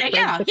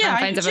 Yeah.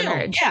 Confines of a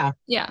marriage. Yeah.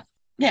 Yeah.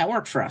 Yeah. It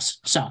worked for us.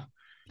 So.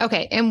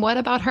 Okay. And what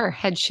about her?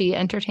 Had she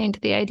entertained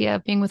the idea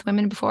of being with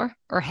women before,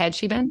 or had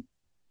she been?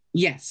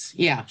 Yes.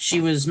 Yeah.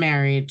 She was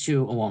married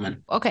to a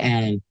woman.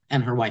 Okay.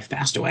 And her wife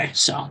passed away.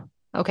 So.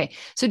 Okay.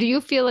 So do you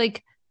feel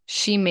like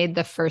she made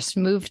the first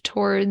move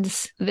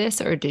towards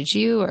this, or did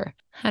you, or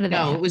how did that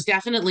happen? It was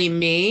definitely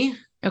me.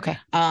 Okay.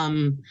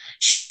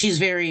 She's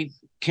very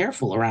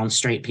careful around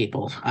straight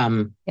people.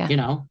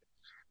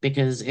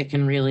 Because it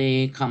can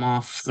really come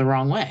off the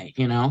wrong way,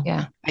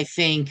 Yeah. I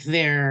think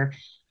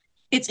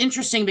it's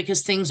interesting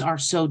because things are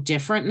so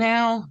different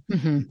now,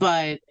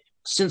 but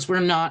since we're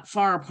not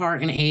far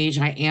apart in age,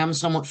 I am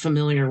somewhat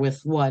familiar with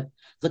what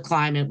the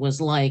climate was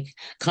like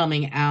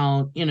coming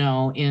out,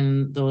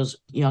 in those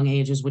young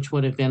ages, which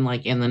would have been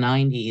like in the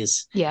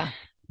 90s. Yeah.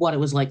 What it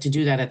was like to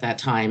do that at that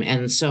time.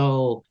 And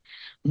so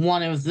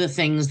one of the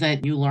things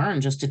that you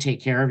learn just to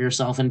take care of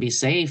yourself and be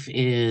safe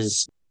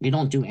is you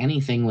don't do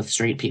anything with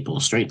straight people.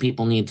 Straight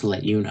people need to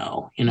let you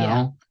know,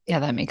 Yeah,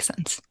 that makes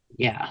sense.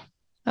 Yeah.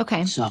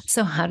 Okay.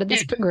 So how did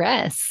this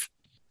progress?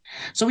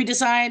 So we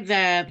decide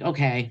that,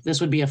 okay,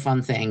 this would be a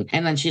fun thing.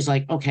 And then she's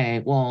like,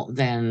 okay, well,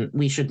 then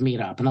we should meet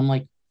up. And I'm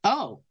like,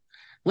 oh,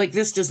 like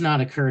this does not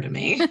occur to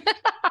me.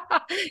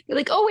 You're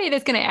like, oh, wait,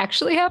 it's going to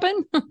actually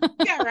happen?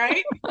 Yeah,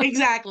 right.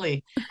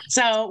 Exactly.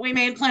 So we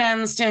made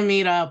plans to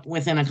meet up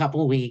within a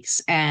couple of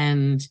weeks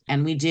and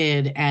we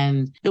did.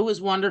 And it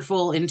was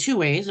wonderful in two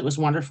ways. It was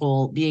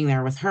wonderful being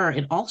there with her.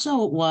 It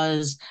also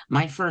was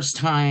my first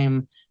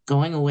time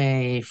going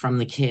away from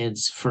the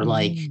kids for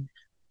like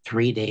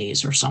 3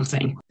 days or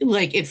something.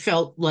 Like it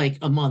felt like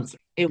a month.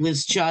 It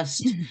was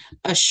just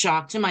a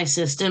shock to my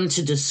system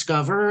to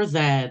discover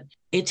that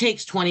it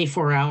takes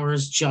 24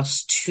 hours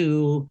just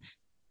to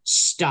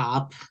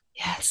stop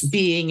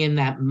being in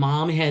that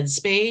mom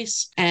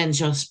headspace and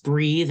just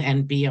breathe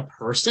and be a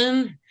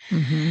person.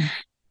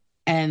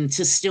 And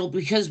to still,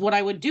 because what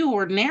I would do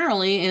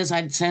ordinarily is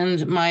I'd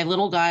send my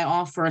little guy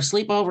off for a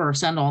sleepover or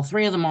send all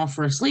three of them off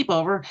for a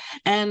sleepover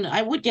and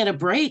I would get a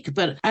break,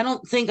 but I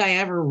don't think I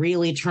ever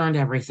really turned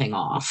everything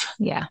off.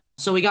 Yeah.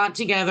 So we got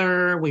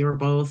together, we were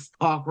both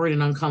awkward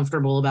and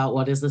uncomfortable about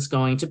what is this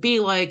going to be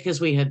like,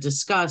 because we had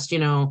discussed,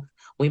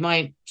 we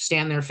might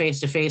stand there face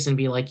to face and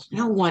be like, you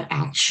know what,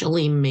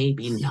 actually,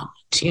 maybe not,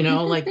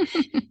 like,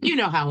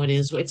 how it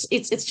is.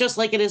 It's just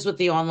like it is with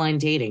the online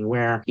dating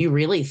where you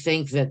really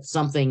think that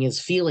something is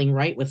feeling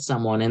right with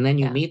someone and then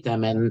you meet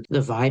them and the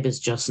vibe is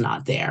just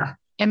not there.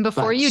 And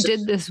before you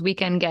did this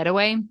weekend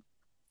getaway,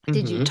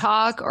 did you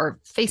talk or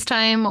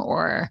FaceTime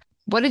or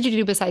what did you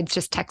do besides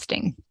just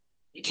texting?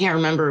 I can't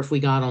remember if we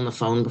got on the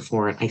phone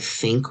before it. I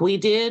think we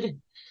did.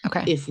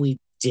 Okay. If we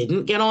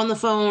didn't get on the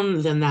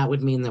phone, then that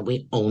would mean that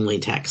we only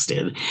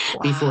texted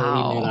before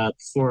we met up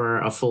for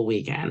a full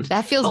weekend.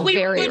 That feels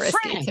very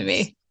risky to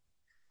me.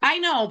 I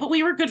know, but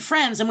we were good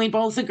friends and we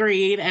both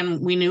agreed and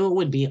we knew it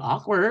would be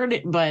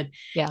awkward. But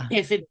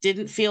if it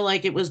didn't feel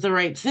like it was the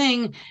right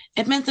thing,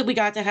 it meant that we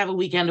got to have a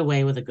weekend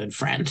away with a good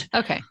friend.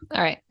 Okay.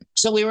 All right.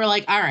 So we were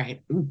like, all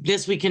right,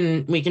 this we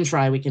can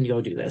try. We can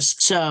go do this.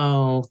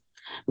 So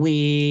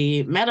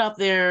we met up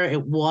there.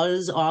 It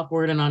was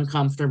awkward and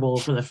uncomfortable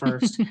for the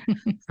first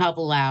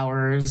couple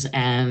hours.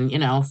 And,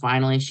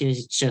 finally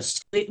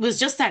it was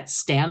just that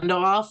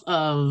standoff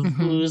of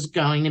who's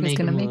going to make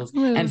a move.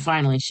 And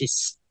finally she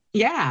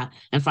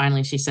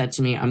said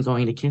to me, I'm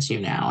going to kiss you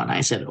now. And I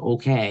said,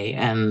 okay.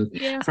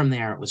 And from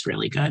there, it was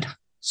really good.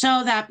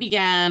 So that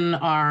began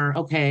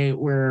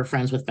we're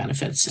friends with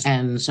benefits.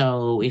 And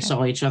so we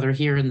saw each other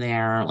here and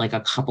there like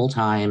a couple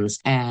times.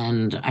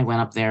 And I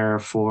went up there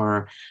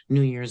for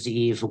New Year's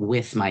Eve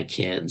with my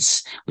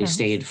kids. We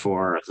stayed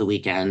for the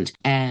weekend.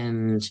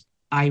 And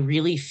I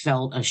really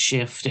felt a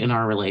shift in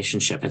our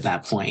relationship at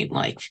that point.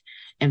 Like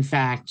In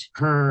fact,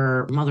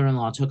 her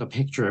mother-in-law took a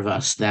picture of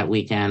us that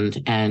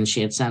weekend, and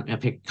she had sent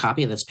a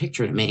copy of this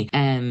picture to me.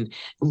 And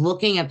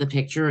looking at the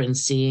picture and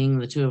seeing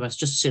the two of us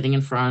just sitting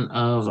in front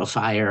of a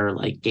fire,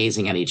 like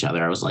gazing at each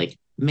other, I was like,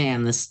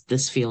 man,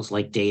 this feels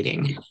like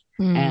dating.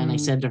 And I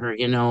said to her,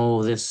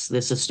 this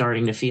is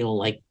starting to feel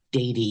like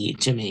datey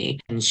to me.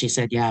 And she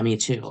said, yeah, me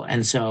too.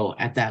 And so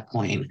at that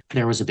point,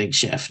 there was a big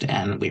shift,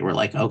 and we were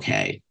like,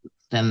 okay,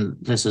 then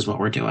this is what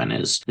we're doing.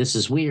 This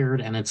is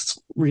weird and it's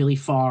really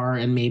far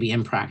and maybe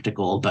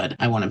impractical, but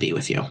I want to be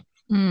with you.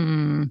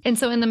 And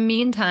so in the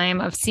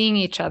meantime of seeing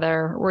each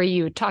other, were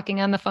you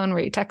talking on the phone? Were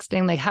you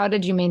texting? Like, how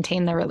did you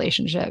maintain the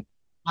relationship?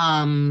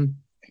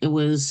 It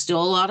was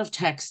still a lot of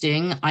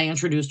texting. I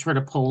introduced her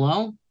to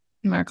Polo.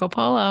 Marco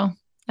Polo,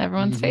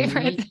 everyone's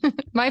favorite.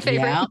 My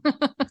favorite.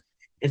 Yeah.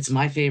 It's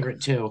my favorite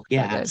too.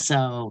 Yeah.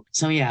 So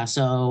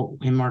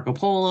in Marco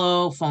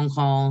Polo, phone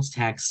calls,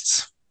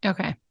 texts.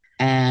 Okay.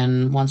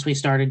 And once we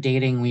started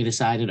dating, we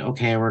decided,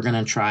 okay, we're going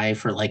to try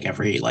for like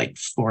every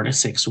 4 to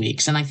 6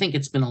 weeks. And I think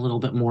it's been a little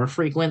bit more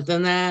frequent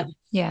than that.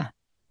 Yeah.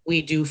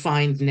 We do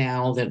find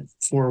now that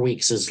 4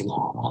 weeks is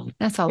long.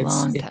 That's a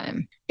long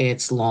time.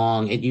 It's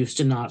long. It used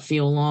to not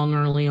feel long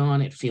early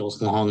on. It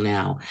feels long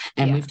now.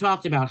 And we've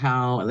talked about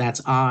how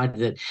that's odd,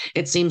 that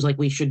it seems like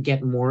we should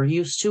get more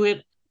used to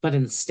it, but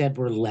instead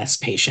we're less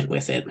patient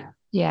with it.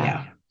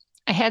 Yeah.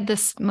 I had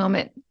this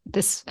moment,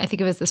 I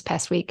think it was this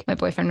past week. My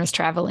boyfriend was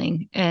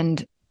traveling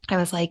and I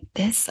was like,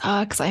 this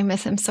sucks. I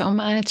miss him so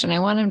much and I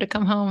want him to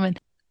come home.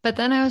 But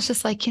then I was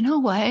just like, you know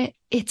what?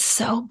 It's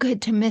so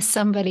good to miss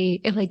somebody.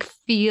 It like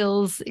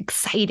feels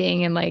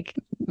exciting and like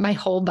my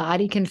whole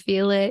body can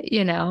feel it,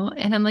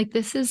 And I'm like,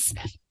 this is,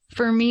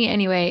 for me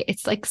anyway,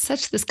 it's like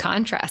such this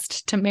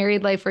contrast to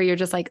married life where you're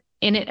just like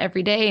in it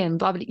every day and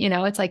blah,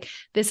 blah, it's like,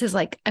 this is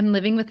like, I'm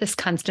living with this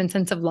constant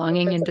sense of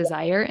longing and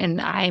desire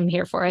and I'm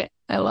here for it.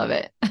 I love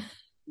it.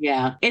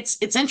 Yeah, it's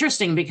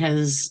interesting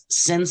because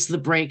since the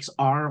breaks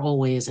are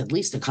always at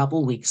least a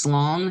couple weeks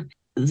long,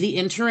 the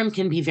interim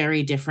can be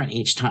very different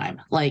each time.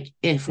 Like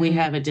if we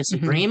have a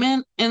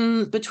disagreement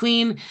in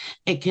between,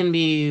 it can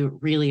be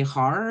really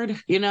hard,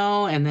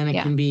 and then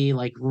it can be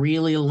like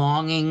really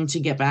longing to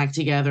get back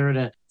together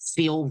to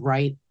feel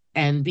right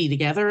and be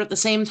together at the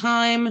same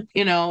time.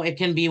 It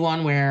can be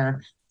one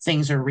where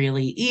things are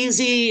really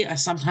easy.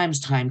 Sometimes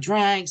time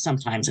drags,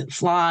 sometimes it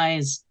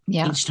flies.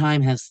 Yeah. Each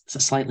time has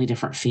a slightly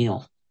different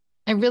feel.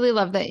 I really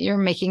love that you're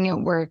making it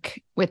work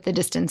with the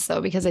distance,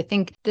 though, because I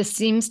think this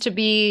seems to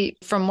be,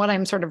 from what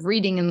I'm sort of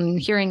reading and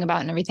hearing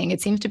about and everything,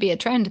 it seems to be a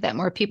trend that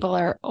more people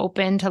are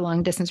open to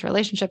long distance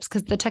relationships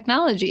because the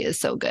technology is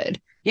so good.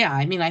 Yeah,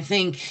 I mean, I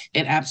think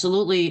it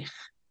absolutely,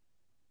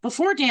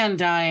 before Dan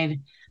died,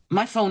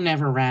 my phone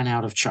never ran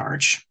out of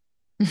charge.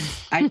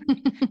 I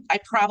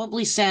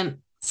probably sent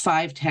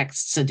 5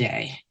 texts a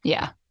day.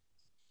 Yeah.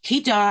 He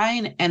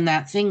died and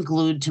that thing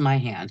glued to my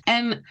hand.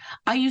 And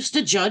I used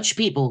to judge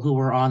people who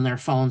were on their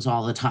phones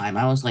all the time.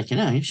 I was like,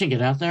 you should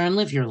get out there and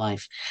live your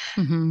life.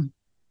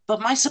 But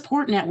my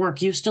support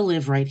network used to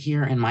live right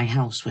here in my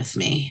house with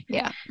me.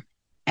 Yeah.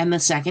 And the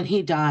second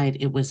he died,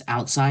 it was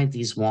outside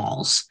these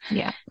walls.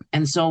 Yeah.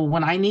 And so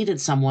when I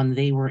needed someone,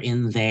 they were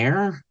in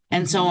there.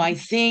 And so I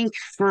think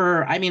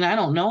I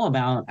don't know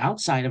about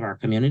outside of our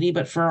community,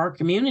 but for our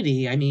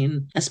community,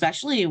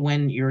 especially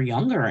when you're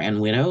younger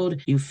and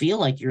widowed, you feel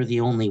like you're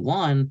the only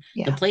one.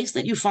 Yeah. The place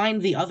that you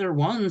find the other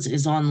ones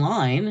is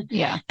online.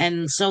 Yeah.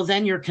 And so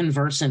then you're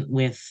conversant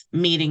with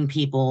meeting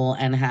people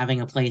and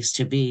having a place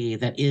to be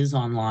that is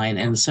online.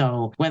 And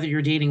so whether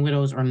you're dating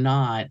widows or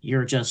not,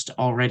 you're just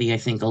already, I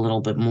think, a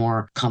little bit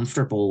more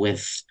comfortable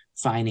with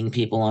finding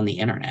people on the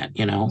internet,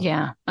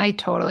 Yeah, I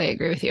totally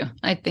agree with you.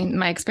 I think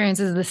my experience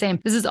is the same.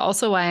 This is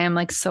also why I'm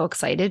like so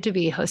excited to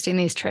be hosting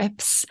these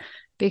trips,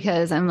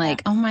 because I'm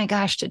like, oh my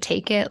gosh, to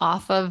take it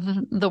off of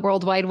the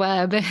World Wide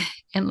Web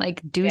and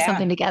like do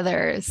something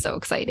together is so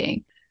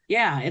exciting.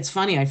 Yeah, it's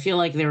funny. I feel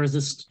like there was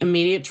this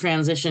immediate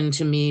transition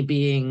to me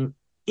being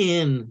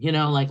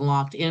like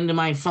locked into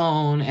my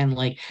phone and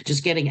like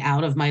just getting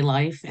out of my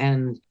life.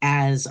 And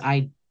as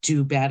I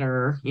do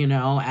better,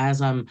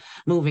 as I'm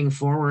moving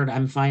forward,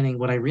 I'm finding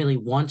what I really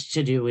want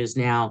to do is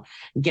now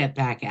get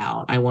back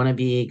out. I want to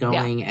be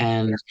going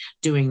and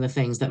doing the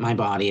things that my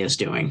body is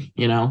doing,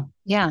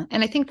 Yeah.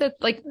 And I think that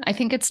I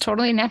think it's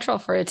totally natural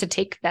for it to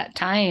take that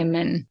time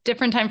and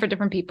different time for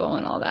different people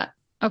and all that.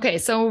 Okay.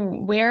 So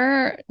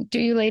where do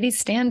you ladies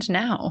stand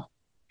now?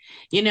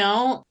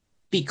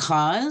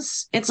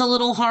 Because it's a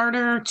little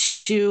harder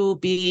to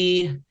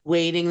be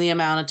waiting the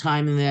amount of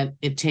time that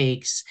it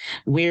takes.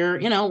 We're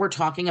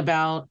talking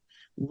about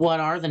what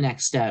are the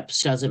next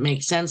steps? Does it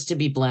make sense to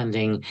be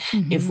blending?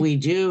 If we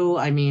do,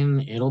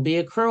 it'll be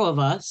a crew of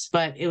us.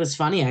 But it was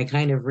funny. I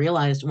kind of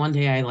realized one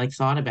day I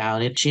thought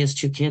about it. She has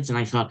 2 kids and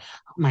I thought,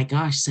 oh my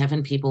gosh,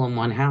 7 people in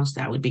one house.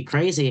 That would be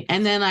crazy.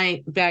 And then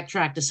I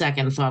backtracked a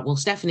second and thought, well,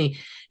 Stephanie,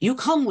 you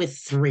come with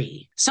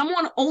 3.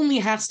 Someone only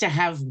has to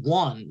have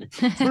 1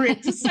 for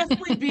it to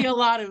suddenly be a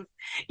lot of,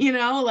 a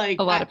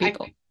lot of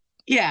people.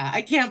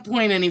 I can't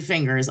point any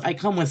fingers. I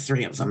come with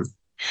 3 of them.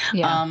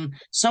 Yeah.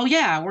 So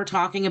yeah, we're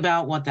talking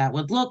about what that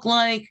would look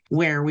like,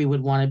 where we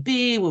would want to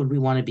be. Would we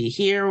want to be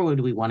here? Would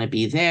we want to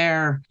be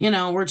there?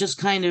 We're just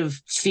kind of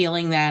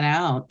feeling that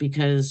out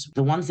because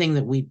the one thing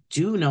that we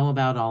do know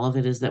about all of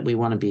it is that we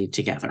want to be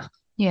together.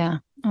 Yeah.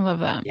 I love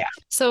that. Yeah.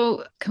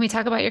 So, can we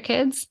talk about your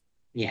kids?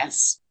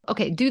 Yes,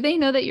 Okay. Do they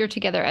know that you're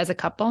together as a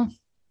couple?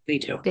 we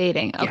do.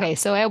 Dating. Yeah. Okay.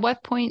 So, at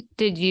what point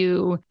did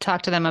you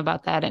talk to them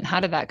about that and how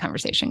did that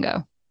conversation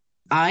go?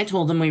 I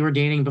told them we were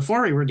dating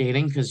before we were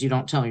dating because you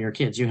don't tell your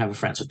kids you have a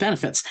friends with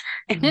benefits.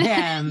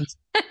 And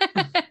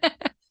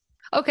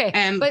Okay.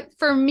 and But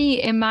for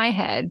me, in my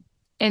head,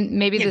 and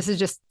maybe yeah, this is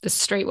just the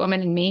straight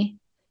woman in me,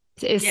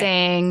 is yeah,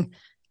 saying,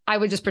 I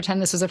would just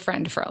pretend this was a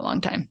friend for a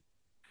long time.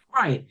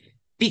 right.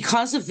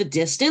 Because of the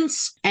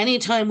distance,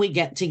 anytime we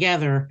get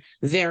together,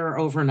 there are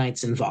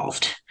overnights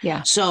involved.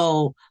 Yeah.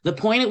 So the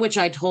point at which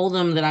I told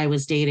them that I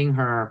was dating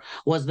her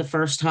was the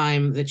first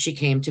time that she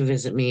came to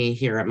visit me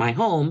here at my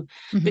home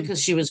Mhm.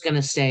 because she was going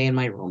to stay in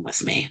my room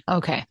with me.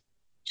 Okay.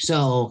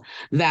 So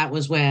that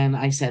was when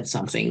I said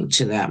something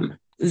to them.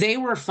 They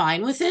were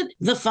fine with it.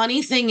 The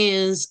funny thing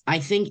is, I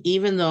think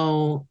even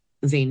though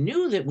they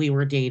knew that we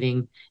were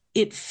dating,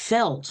 it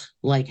felt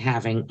like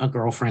having a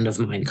girlfriend of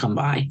mine come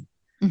by.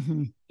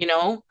 Hmm.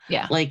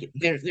 Yeah. Like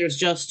there's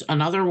just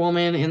another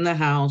woman in the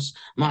house.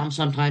 Mom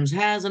sometimes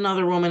has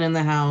another woman in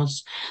the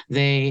house.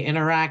 They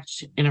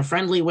interact in a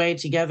friendly way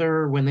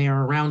together when they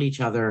are around each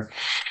other.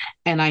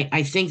 And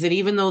I think that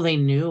even though they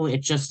knew,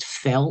 it just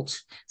felt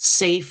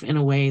safe in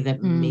a way that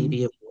Mm.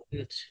 maybe it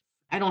wouldn't.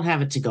 I don't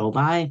have it to go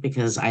by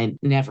because I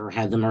never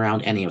had them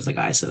around any of the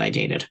guys that I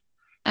dated.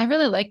 I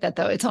really like that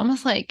though. It's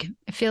almost like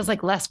it feels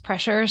like less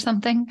pressure or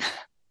something.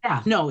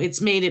 Yeah, no,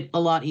 it's made it a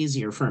lot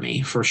easier for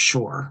me, for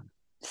sure.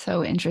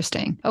 So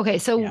interesting. Okay.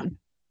 So Yeah.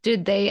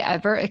 did they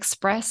ever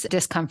express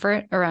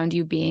discomfort around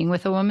you being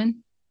with a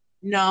woman?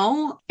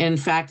 No, in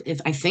fact,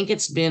 I think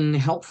it's been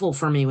helpful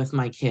for me with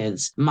my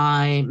kids.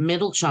 My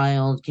middle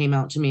child came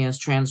out to me as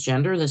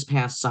transgender this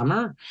past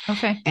summer,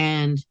 Okay.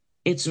 and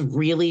it's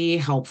really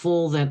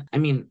helpful that, I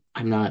mean,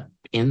 I'm not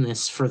in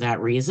this for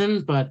that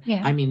reason, but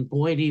Yeah. I mean,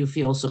 boy, do you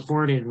feel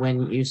supported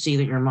when you see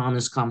that your mom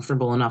is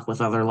comfortable enough with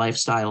other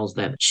lifestyles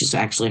that she's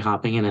actually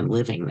hopping in and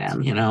living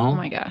them, Oh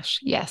my gosh.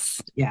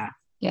 Yes. Yeah.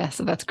 Yeah.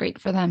 So that's great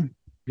for them.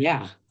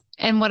 Yeah.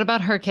 And what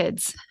about her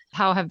kids?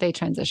 How have they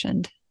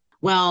transitioned?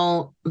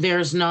 Well,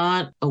 there's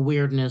not a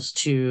weirdness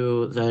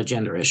to the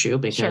gender issue Sure.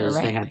 because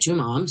they Right. had two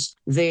moms.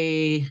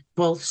 They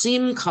both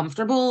seem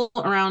comfortable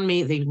around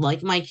me. They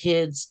like my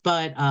kids,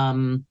 but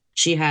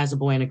she has a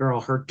boy and a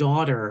girl. Her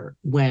daughter,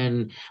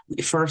 when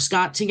we first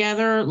got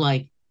together,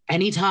 like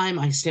anytime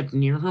I stepped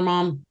near her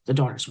mom, the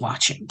daughter's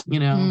watching, She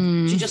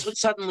Mm. just would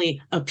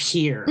suddenly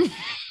appear.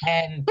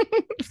 And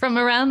From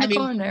around the I mean,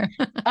 corner.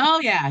 oh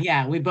yeah,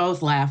 yeah. We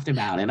both laughed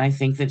about it. I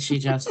think that she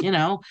just,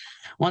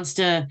 wants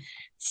to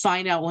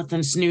find out what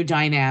this new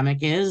dynamic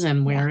is and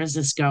Yeah. where is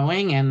this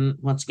going and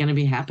what's going to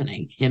be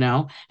happening, And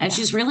Yeah.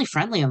 she's really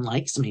friendly and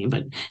likes me,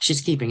 but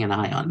she's keeping an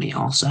eye on me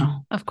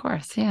also. Of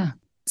course. Yeah.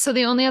 So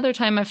the only other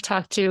time I've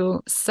talked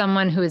to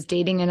someone who is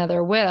dating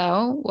another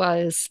widow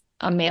was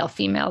a male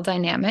female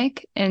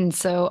dynamic. And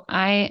so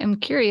I am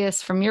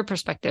curious from your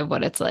perspective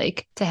what it's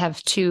like to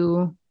have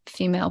two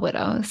female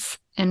widows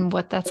and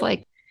what that's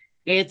like.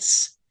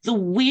 It's the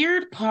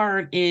weird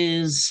part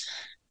is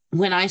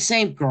when I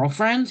say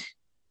girlfriend,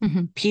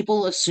 Mhm.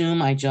 people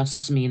assume I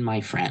just mean my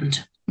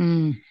friend.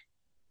 Mm.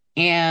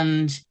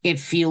 And it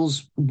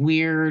feels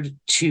weird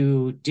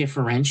to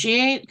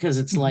differentiate because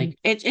it's Mhm. like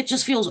it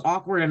just feels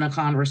awkward in a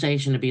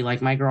conversation to be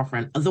like my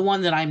girlfriend, the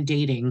one that I'm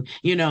dating,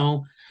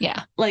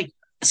 Yeah. like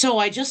so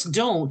I just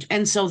don't.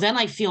 And so then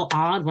I feel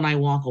odd when I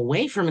walk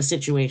away from a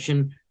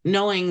situation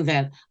knowing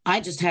that I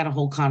just had a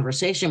whole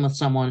conversation with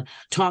someone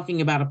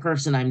talking about a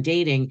person I'm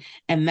dating,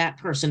 and that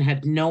person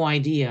had no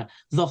idea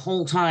the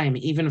whole time,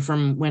 even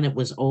from when it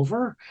was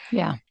over.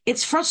 Yeah.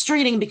 It's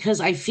frustrating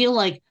because I feel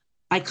like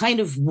I kind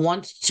of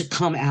want to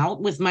come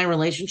out with my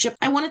relationship.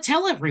 I want to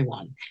tell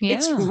everyone.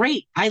 It's Yeah.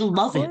 great. I Of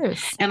love it.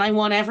 course. And I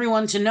want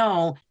everyone to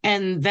know.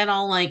 And then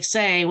I'll like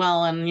say,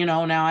 well, and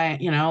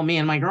now me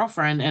and my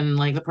girlfriend, and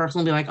like the person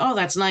will be like, oh,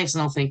 that's nice.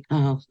 And I'll think,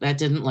 oh, that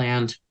didn't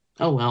land.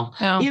 Oh well.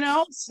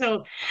 Oh.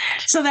 So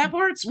that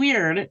part's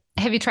weird.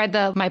 Have you tried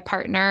the my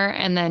partner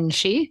and then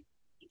she?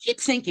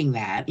 Keep thinking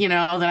that,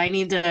 that I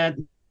need to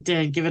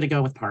give it a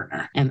go with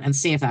partner and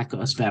see if that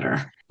goes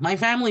better. My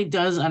family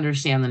does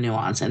understand the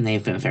nuance and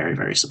they've been very,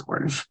 very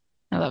supportive.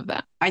 I love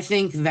that. I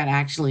think that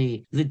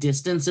actually the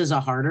distance is a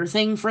harder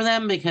thing for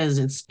them because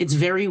it's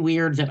very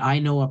weird that I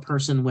know a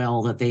person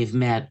well that they've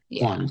met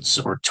once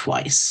or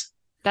twice.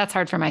 That's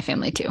hard for my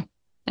family too.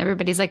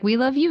 Everybody's like, we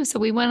love you, so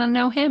we want to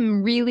know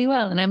him really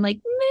well. And I'm like,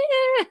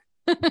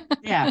 meh.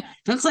 Yeah.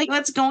 It's like,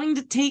 that's going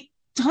to take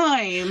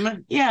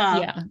time. Yeah.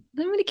 Yeah. I'm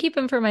going to keep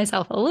him for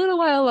myself a little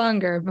while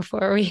longer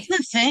before we. The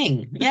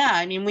thing. Yeah.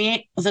 I mean,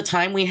 the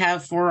time we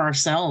have for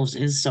ourselves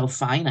is so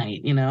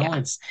finite,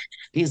 It's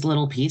these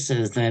little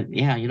pieces that,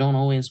 you don't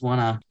always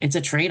want to. It's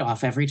a trade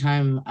off. Every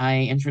time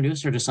I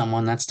introduce her to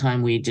someone, that's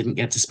time we didn't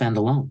get to spend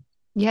alone.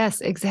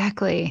 Yes,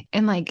 exactly.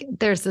 And like,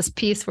 there's this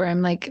piece where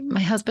I'm like, my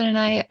husband and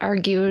I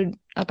argued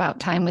about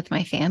time with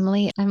my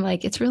family. I'm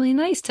like, it's really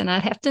nice to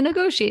not have to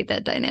negotiate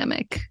that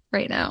dynamic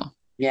right now.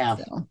 Yeah,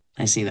 So,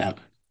 I see that.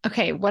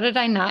 okay, what did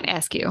I not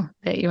ask you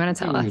that you want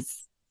to tell Hmm.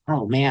 us?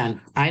 Oh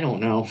man, I don't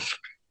know.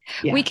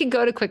 We Yeah, could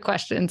go to quick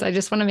questions. I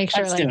just want to make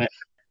sure, let's do like, it.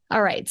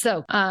 all right.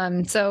 So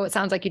it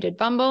sounds like you did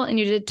Bumble and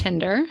you did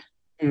Tinder.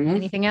 Mhm.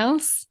 Anything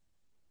else?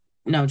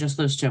 No, just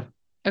those two.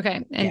 Okay.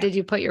 And Yeah. did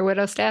you put your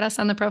widow status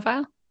on the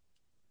profile?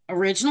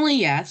 Originally,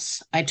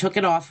 yes. I took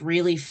it off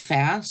really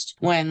fast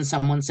when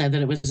someone said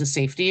that it was a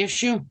safety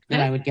issue, that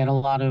Eh? I would get a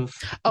lot of,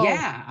 Oh,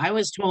 yeah, I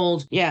was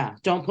told, yeah,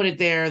 don't put it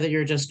there, that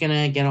you're just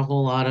gonna get a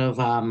whole lot of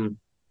what's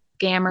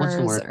the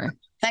scammers word? or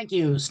Thank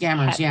you,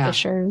 scammers, yeah.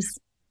 catfishers.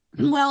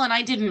 Well, and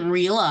I didn't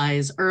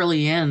realize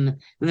early in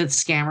that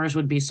scammers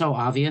would be so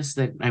obvious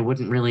that I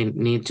wouldn't really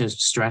need to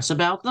stress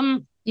about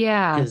them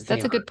Yeah, because they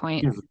that's a are, good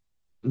point.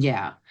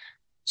 yeah.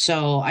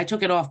 So I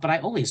took it off, but I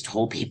always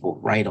told people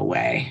right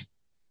away.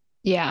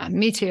 Yeah,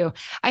 me too.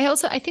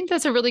 I think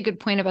that's a really good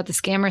point about the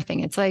scammer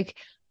thing. It's like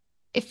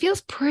it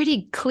feels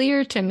pretty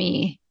clear to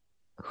me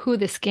who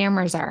the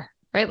scammers are,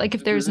 right? Like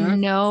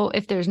Mhm.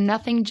 if there's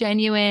nothing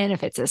genuine,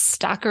 if it's a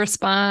stock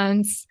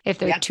response, if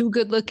they're Yeah, too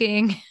good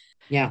looking.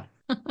 yeah,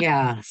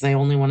 yeah. If they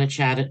only want to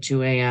chat at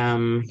 2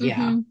 a.m.,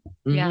 yeah. Hmm.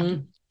 Yeah. Hmm.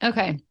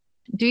 Okay.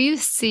 Do you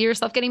see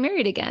yourself getting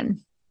married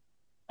again?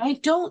 I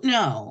don't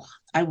know.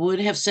 I would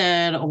have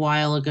said a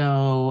while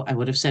ago, I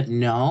would have said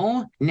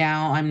no.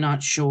 Now I'm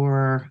not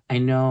sure. I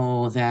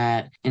know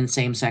that in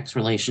same sex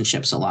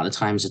relationships, a lot of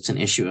times it's an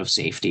issue of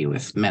safety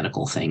with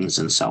medical things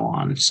and so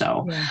on.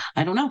 So Yeah.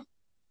 I don't know.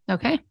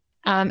 Okay.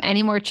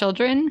 Any more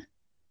children?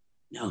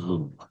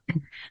 No.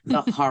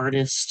 The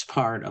hardest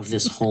part of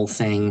this whole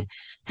thing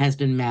has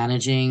been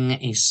managing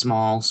a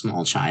small,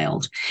 small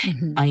child.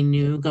 Hmm. I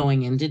knew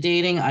going into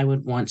dating, I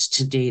would want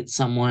to date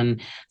someone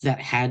that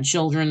had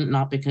children,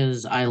 not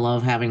because I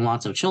love having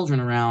lots of children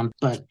around,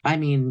 but I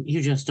mean,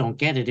 you just don't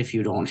get it if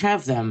you don't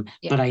have them.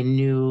 Yeah. But I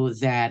knew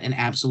that an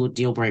absolute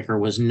deal breaker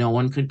was no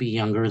one could be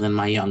younger than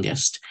my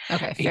youngest.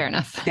 Okay, fair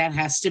enough. That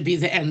has to be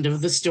the end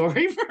of the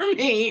story for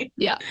me.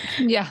 Yeah.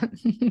 Yeah.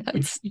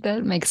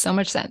 That makes so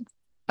much sense.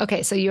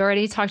 Okay, so you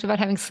already talked about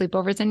having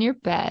sleepovers in your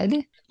bed.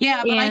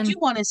 Yeah, but I do And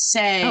want to oh,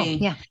 say,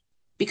 yeah.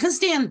 because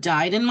Dan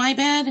died in my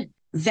bed,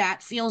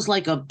 that feels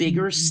like a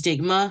bigger Mhm.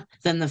 stigma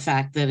than the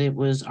fact that it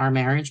was our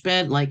marriage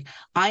bed. Like,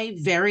 I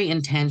very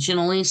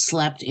intentionally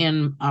slept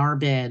in our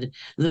bed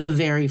the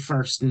very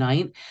first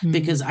night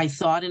because I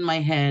thought in my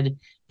head,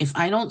 if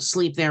I don't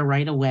sleep there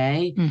right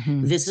away,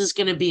 Mm-hmm. this is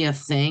going to be a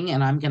thing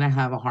and I'm going to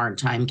have a hard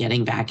time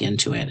getting back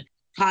into it.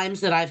 Times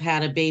that I've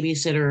had a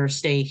babysitter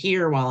stay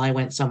here while I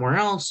went somewhere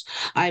else,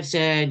 I've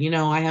said,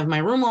 I have my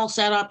room all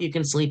set up. You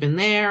can sleep in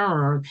there,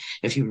 or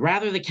if you'd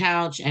rather the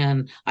couch.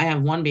 And I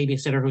have one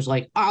babysitter who's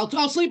like, I'll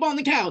sleep on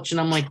the couch. And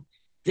I'm like,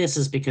 this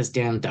is because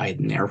Dan died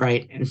in there,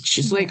 right? And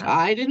she's like, Yeah,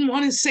 I didn't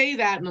want to say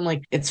that. And I'm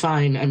like, it's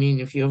fine. I mean,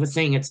 if you have a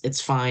thing, it's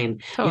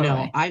fine.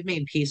 totally. I've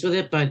made peace with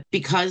it, but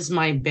because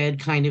my bed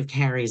kind of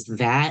carries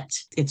that,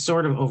 it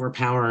sort of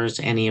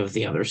overpowers any of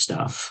the other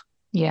stuff.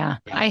 Yeah.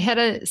 Yeah. I had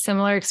a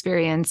similar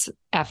experience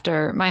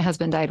after my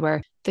husband died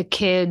where the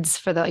kids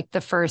for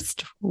the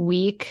first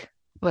week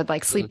would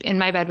like sleep in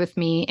my bed with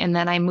me and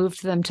then I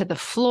moved them to the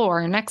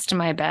floor next to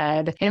my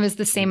bed and it was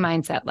the same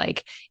mindset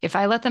like if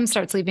I let them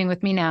start sleeping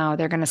with me now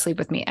they're going to sleep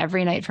with me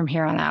every night from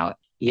here on out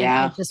and I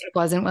Yeah. just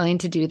wasn't willing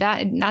to do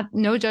that. Not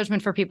no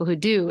judgment for people who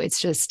do, it's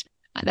just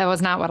that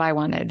was not what I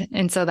wanted.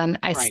 And so then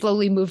I Right.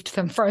 slowly moved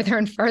them further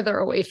and further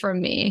away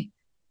from me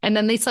and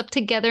then they slept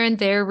together in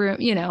their room,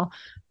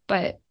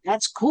 but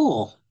That's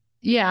cool.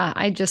 yeah,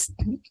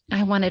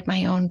 I wanted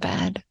my own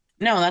bed.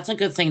 No, that's a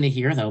good thing to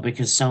hear though,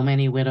 because so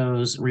many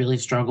widows really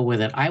struggle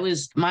with it.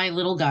 My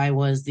little guy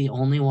was the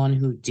only one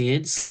who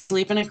did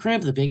sleep in a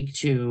crib. The big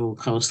two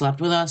co-slept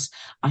with us.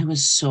 I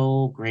was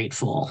so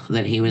grateful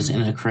that he was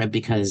in a crib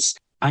because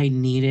I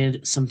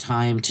needed some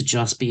time to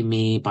just be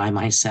me by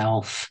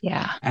myself.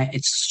 Yeah.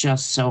 It's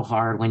just so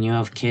hard when you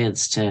have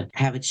kids to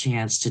have a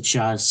chance to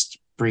just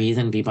breathe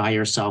and be by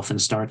yourself and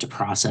start to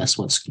process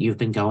what you've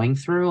been going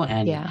through.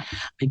 And Yeah.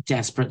 I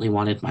desperately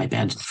wanted my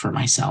bed for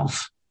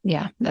myself.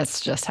 Yeah.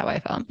 That's just how I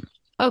felt.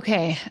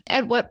 Okay.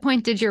 At what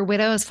point did your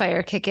widow's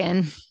fire kick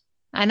in?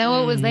 I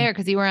know it was Mm, there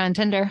because you were on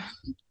Tinder.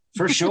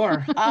 for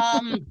sure.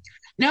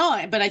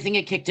 No, but I think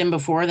it kicked in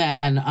before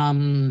then.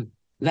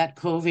 That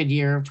COVID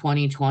year of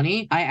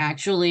 2020,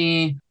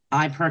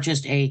 I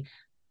purchased a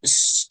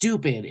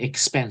stupid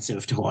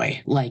expensive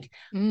toy, like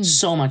Mm.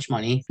 so much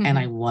money, and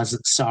I Mhm.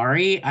 wasn't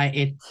sorry.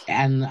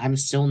 And I'm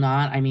still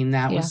not. I mean,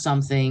 that Yeah. was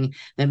something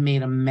that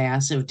made a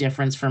massive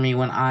difference for me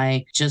when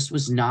I just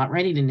was not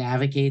ready to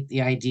navigate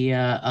the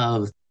idea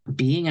of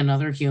being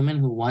another human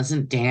who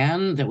wasn't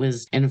Dan, that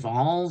was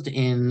involved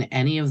in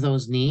any of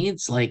those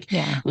needs. Like,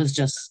 Yeah. was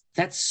just,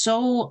 that's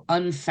so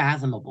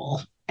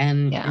unfathomable.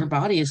 And Yeah. your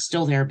body is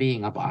still there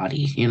being a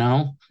body?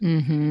 Hmm.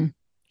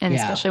 And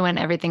Yeah. especially when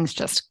everything's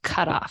just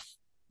cut off,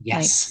 like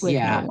Yes. with no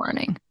Yeah.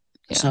 warning.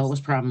 Yeah. So it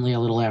was probably a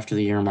little after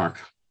the year mark.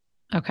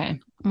 Okay.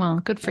 Well,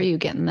 good for you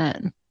getting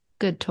that.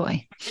 Good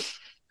toy.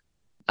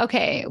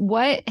 Okay.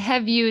 What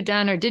have you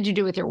done or did you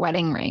do with your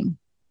wedding ring?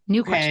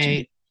 New question.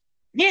 Okay.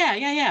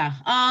 Yeah.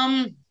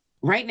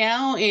 Right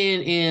now it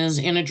is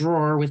in a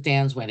drawer with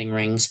Dan's wedding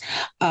rings.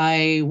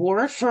 I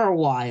wore it for a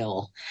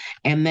while,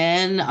 and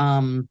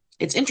then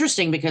it's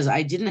interesting because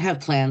I didn't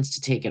have plans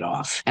to take it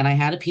off. And I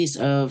had a piece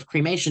of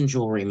cremation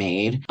jewelry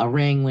made, a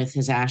ring with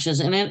his ashes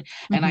in it,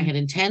 and I Mhm. had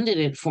intended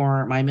it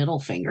for my middle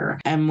finger.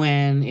 And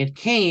when it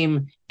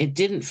came, it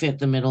didn't fit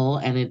the middle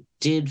and it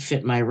did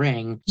fit my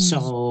ring. Mm.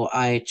 So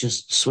I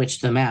just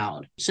switched them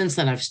out. Since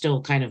then, I've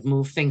still kind of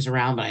moved things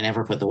around, but I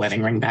never put the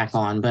wedding ring back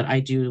on. But I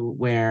do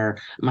wear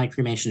my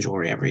cremation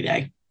jewelry every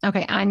day.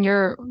 Okay. On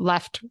your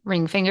left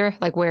ring finger,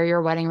 like where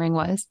your wedding ring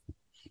was.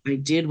 I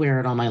did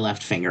wear it on my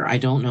left finger. I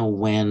don't know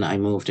when I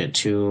moved it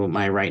to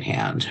my right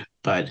hand,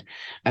 but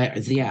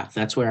yeah,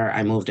 that's where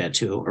I moved it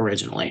to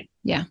originally.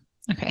 Yeah.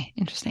 Okay.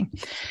 Interesting.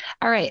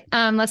 All right.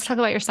 Let's talk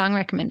about your song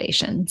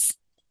recommendations.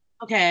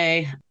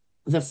 Okay.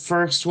 The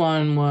first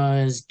one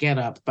was Get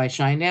Up by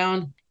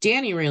Shinedown.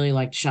 Danny really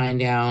liked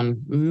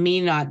Shinedown, me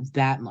not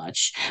that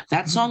much.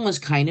 That song was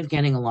kind of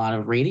getting a lot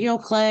of radio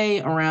play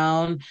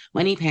around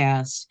when he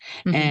passed.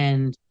 Mhm.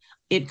 And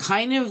it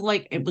kind of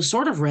like it was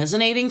sort of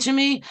resonating to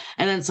me.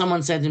 And then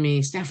someone said to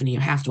me, Stephanie, you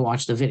have to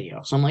watch the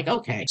video. So I'm like,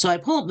 okay. So I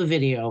pull up the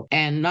video,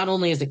 and not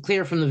only is it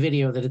clear from the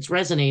video that it's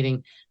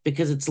resonating,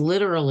 because it's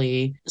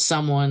literally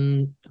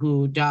someone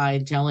who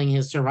died telling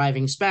his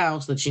surviving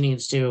spouse that she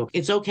needs to,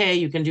 it's okay,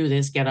 you can do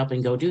this, get up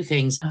and go do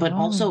things. But Oh.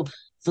 also,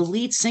 the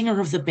lead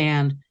singer of the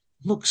band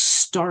looks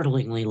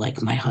startlingly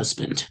like my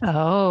husband.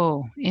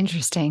 Oh,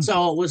 interesting.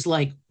 So it was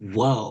like,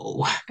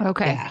 whoa.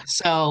 Okay. Yeah.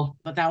 So,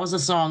 but that was a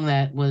song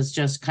that was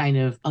just kind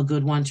of a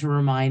good one to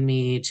remind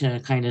me to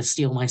kind of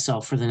steel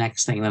myself for the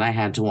next thing that I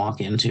had to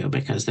walk into,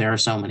 because there are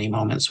so many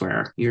moments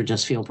where you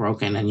just feel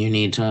broken and you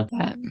need to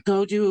Yeah.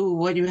 go do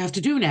what you have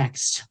to do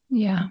next.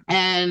 Yeah.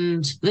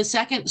 And the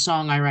second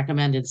song I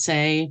recommended,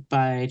 Say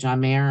by John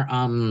Mayer,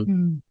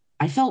 Mm.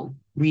 I felt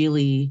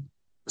really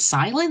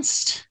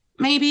silenced,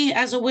 maybe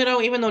as a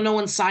widow, even though no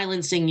one's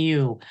silencing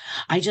you.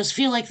 I just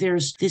feel like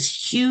there's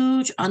this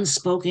huge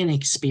unspoken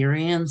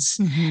experience.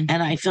 Mhm.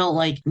 And I felt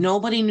like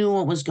nobody knew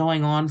what was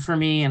going on for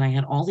me. And I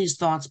had all these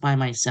thoughts by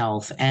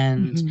myself.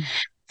 And Mhm.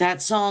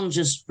 that song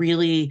just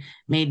really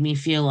made me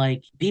feel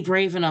like be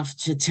brave enough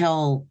to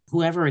tell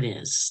whoever it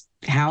is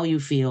how you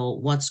feel,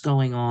 what's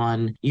going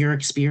on. Your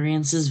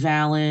experience is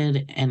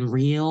valid and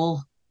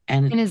real.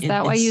 And And is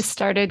that why you it's,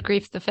 started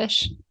Grief the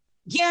Fish?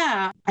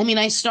 yeah. I mean,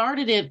 I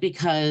started it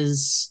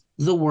because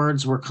the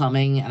words were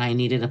coming and I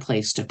needed a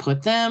place to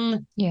put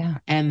them. Yeah.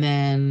 And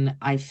then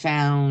I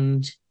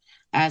found,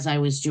 as I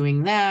was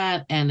doing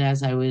that and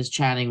as I was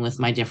chatting with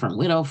my different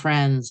widow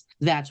friends,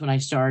 that's when I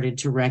started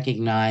to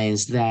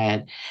recognize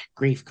that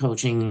grief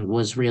coaching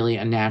was really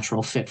a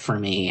natural fit for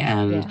me.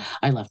 And Yeah.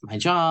 I left my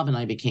job and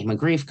I became a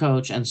grief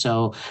coach. And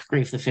so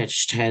Grief the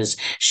Fish has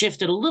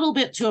shifted a little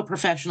bit to a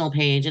professional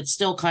page. It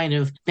still kind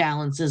of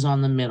balances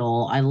on the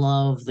middle. I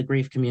love the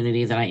grief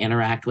community that I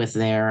interact with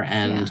there. Yeah.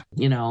 And,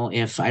 you know,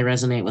 if I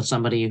resonate with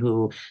somebody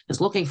who is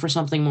looking for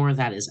something more,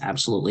 that is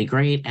absolutely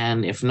great.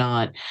 And if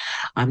not,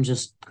 I'm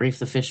just Grief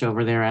the Fish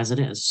over there as it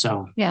is.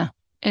 So, Yeah.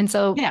 And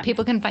so yeah.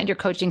 people can find your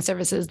coaching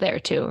services there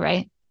too,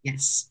 right?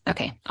 Yes.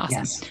 Okay. Awesome.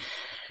 Yes.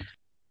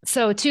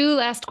 So, two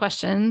last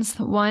questions.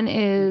 One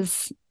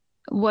is,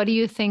 what do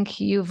you think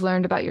you've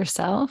learned about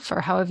yourself, or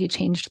how have you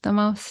changed the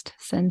most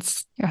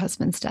since your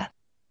husband's death?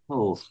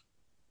 Oh,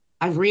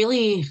 I've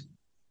really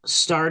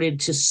started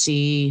to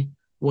see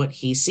what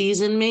he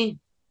sees in me.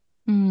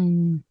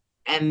 Mm.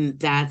 And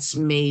that's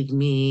made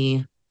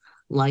me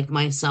like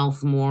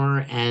myself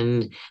more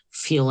and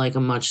feel like a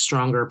much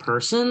stronger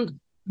person.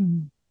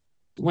 Mm.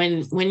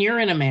 When you're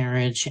in a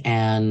marriage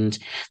and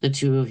the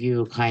two of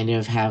you kind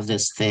of have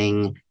this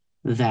thing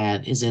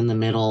that is in the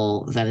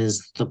middle, that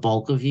is the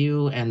bulk of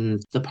you,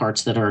 and the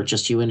parts that are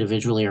just you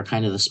individually are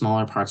kind of the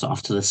smaller parts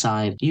off to the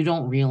side, you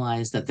don't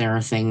realize that there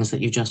are things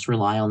that you just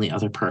rely on the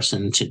other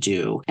person to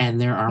do.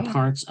 And there are Yeah.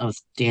 parts of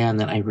Dan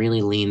that I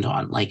really leaned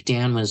on. Like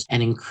Dan was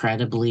an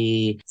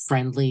incredibly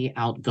friendly,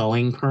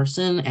 outgoing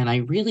person, and I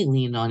really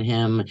leaned on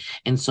him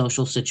in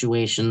social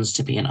situations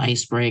to be an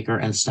icebreaker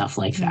and stuff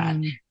like that.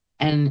 Mm.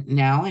 And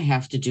now I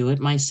have to do it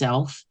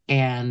myself.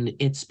 And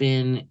it's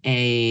been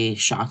a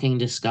shocking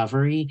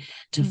discovery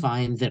to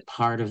find that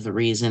part of the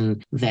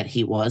reason that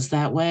he was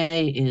that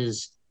way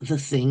is the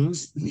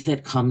things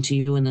that come to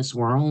you in this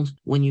world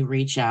when you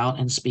reach out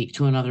and speak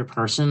to another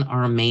person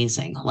are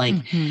amazing. Like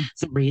Mhm.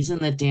 the reason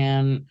that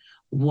Dan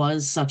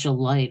was such a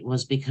light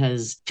was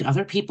because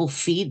other people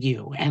feed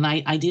you. And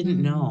I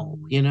didn't know,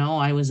 Mm. you know,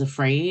 I was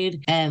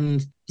afraid.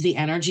 And the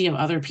energy of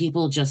other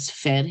people just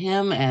fed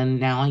him.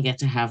 And now I get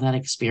to have that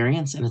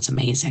experience. And it's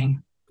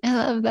amazing. I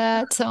love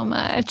that so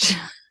much.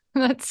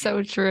 That's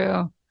so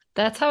true.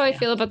 That's how I Yeah.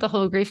 feel about the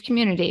whole grief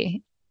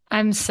community.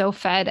 I'm so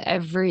fed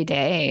every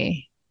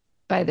day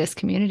by this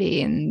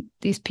community and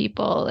these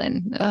people,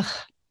 and ugh,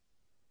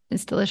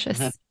 it's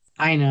delicious.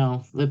 I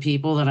know the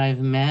people that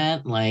I've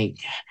met, like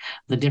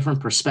the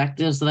different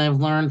perspectives that I've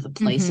learned, the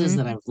places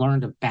that I've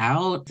learned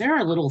about. There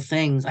are little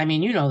things. I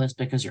mean, you know this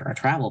because you're a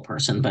travel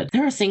person, but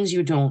there are things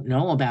you don't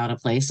know about a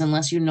place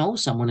unless you know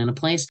someone in a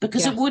place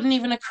because it Yes. wouldn't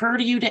even occur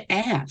to you to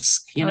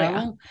ask, you Oh, know?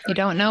 yeah. You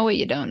don't know what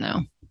you don't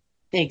know.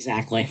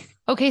 Exactly.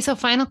 Okay, so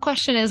final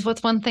question is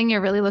what's one thing you're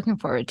really looking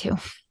forward to?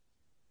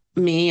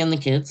 Me and the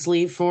kids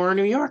leave for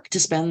New York to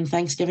spend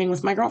Thanksgiving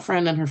with my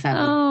girlfriend and her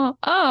family.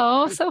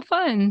 Oh, so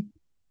fun.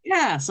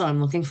 Yeah, so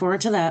I'm looking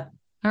forward to that.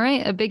 All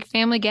right, a big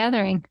family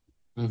gathering.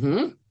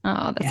 Mm-hmm.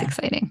 Oh, that's Yeah.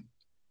 exciting.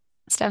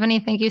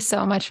 Stephanie, thank you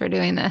so much for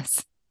doing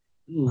this.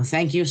 Ooh,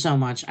 thank you so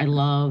much. I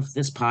love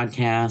this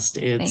podcast.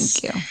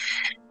 Thank you.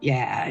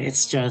 Yeah,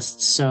 it's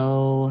just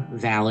so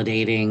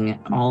validating.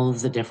 All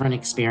of the different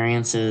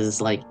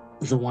experiences, like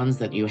the ones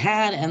that you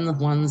had and the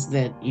ones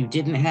that you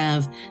didn't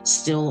have,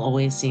 still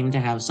always seem to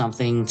have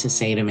something to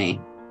say to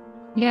me.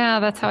 Yeah,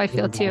 that's how I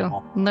feel too.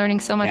 I'm learning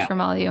so much Yeah. from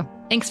all of you.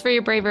 Thanks for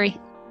your bravery.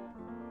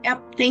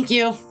 Yep. Thank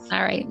you. All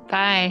right,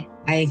 bye.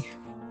 Bye.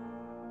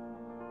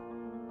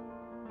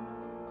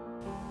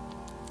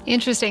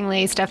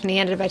 Interestingly, Stephanie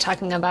ended by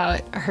talking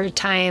about her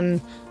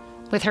time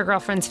with her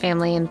girlfriend's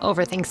family and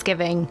over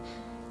Thanksgiving.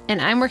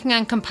 And I'm working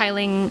on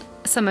compiling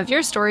some of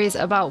your stories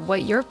about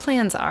what your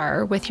plans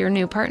are with your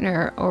new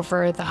partner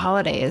over the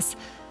holidays.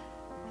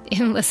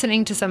 In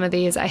listening to some of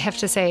these, I have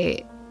to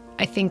say,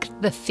 I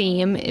think the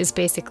theme is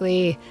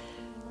basically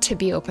to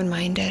be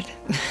open-minded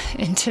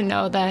and to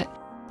know that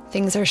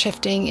things are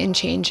shifting and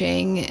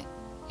changing.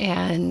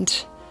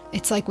 And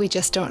it's like we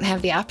just don't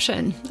have the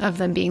option of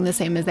them being the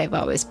same as they've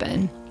always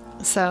been.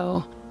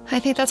 So I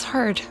think that's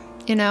hard.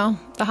 You know,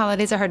 the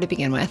holidays are hard to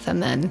begin with.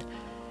 And then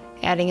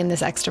adding in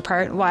this extra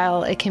part,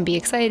 while it can be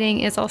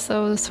exciting, is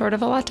also sort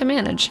of a lot to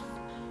manage.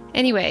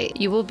 Anyway,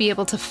 you will be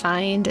able to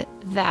find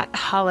that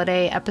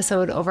holiday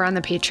episode over on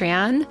the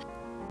Patreon.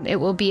 It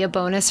will be a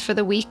bonus for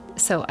the week,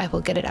 so I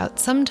will get it out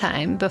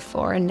sometime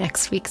before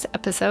next week's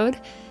episode.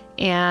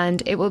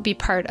 And it will be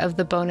part of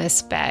the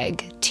bonus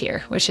bag tier,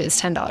 which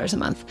is $10 a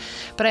month.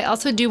 But I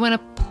also do want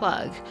to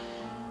plug,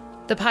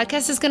 the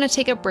podcast is going to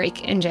take a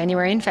break in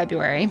January and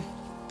February.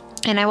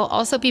 And I will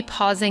also be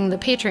pausing the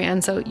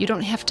Patreon, so you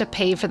don't have to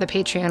pay for the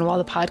Patreon while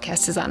the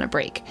podcast is on a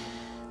break.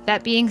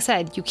 That being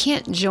said, you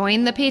can't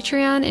join the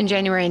Patreon in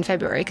January and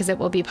February because it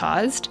will be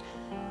paused,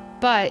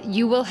 but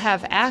you will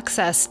have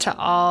access to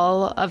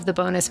all of the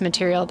bonus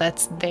material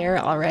that's there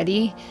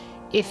already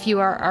if you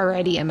are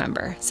already a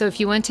member. So if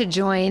you want to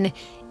join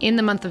in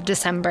the month of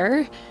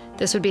December,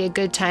 this would be a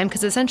good time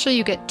because essentially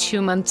you get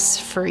 2 months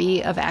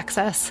free of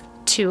access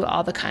to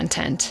all the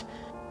content.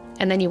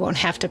 And then you won't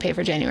have to pay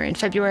for January and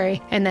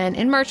February. And then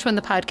in March, when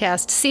the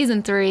podcast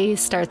season 3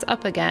 starts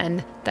up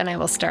again, then I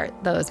will start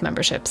those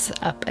memberships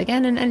up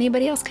again and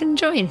anybody else can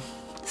join.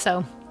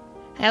 So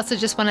I also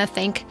just want to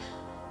thank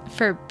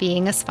for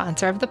being a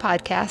sponsor of the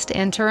podcast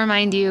and to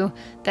remind you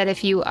that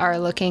if you are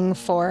looking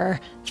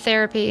for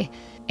therapy,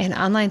 and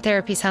online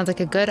therapy sounds like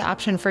a good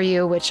option for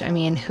you, which, I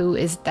mean, who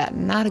is that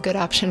not a good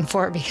option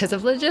for because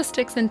of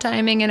logistics and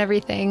timing and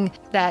everything,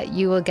 that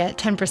you will get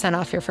 10%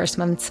 off your first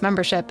month's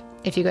membership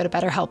if you go to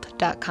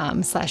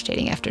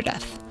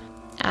betterhelp.com/datingafterdeath.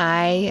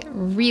 I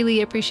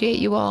really appreciate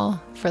you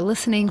all for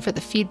listening, for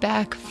the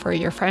feedback, for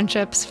your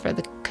friendships, for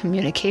the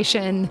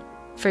communication,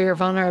 for your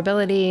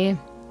vulnerability.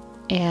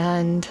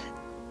 And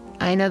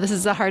I know this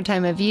is a hard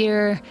time of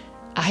year.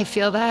 I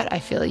feel that. I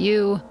feel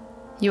you.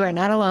 You are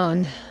not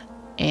alone.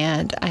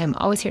 And I am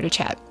always here to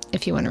chat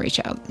if you want to reach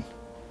out.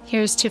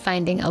 Here's to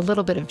finding a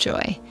little bit of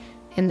joy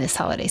in this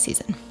holiday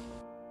season.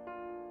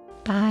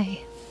 Bye.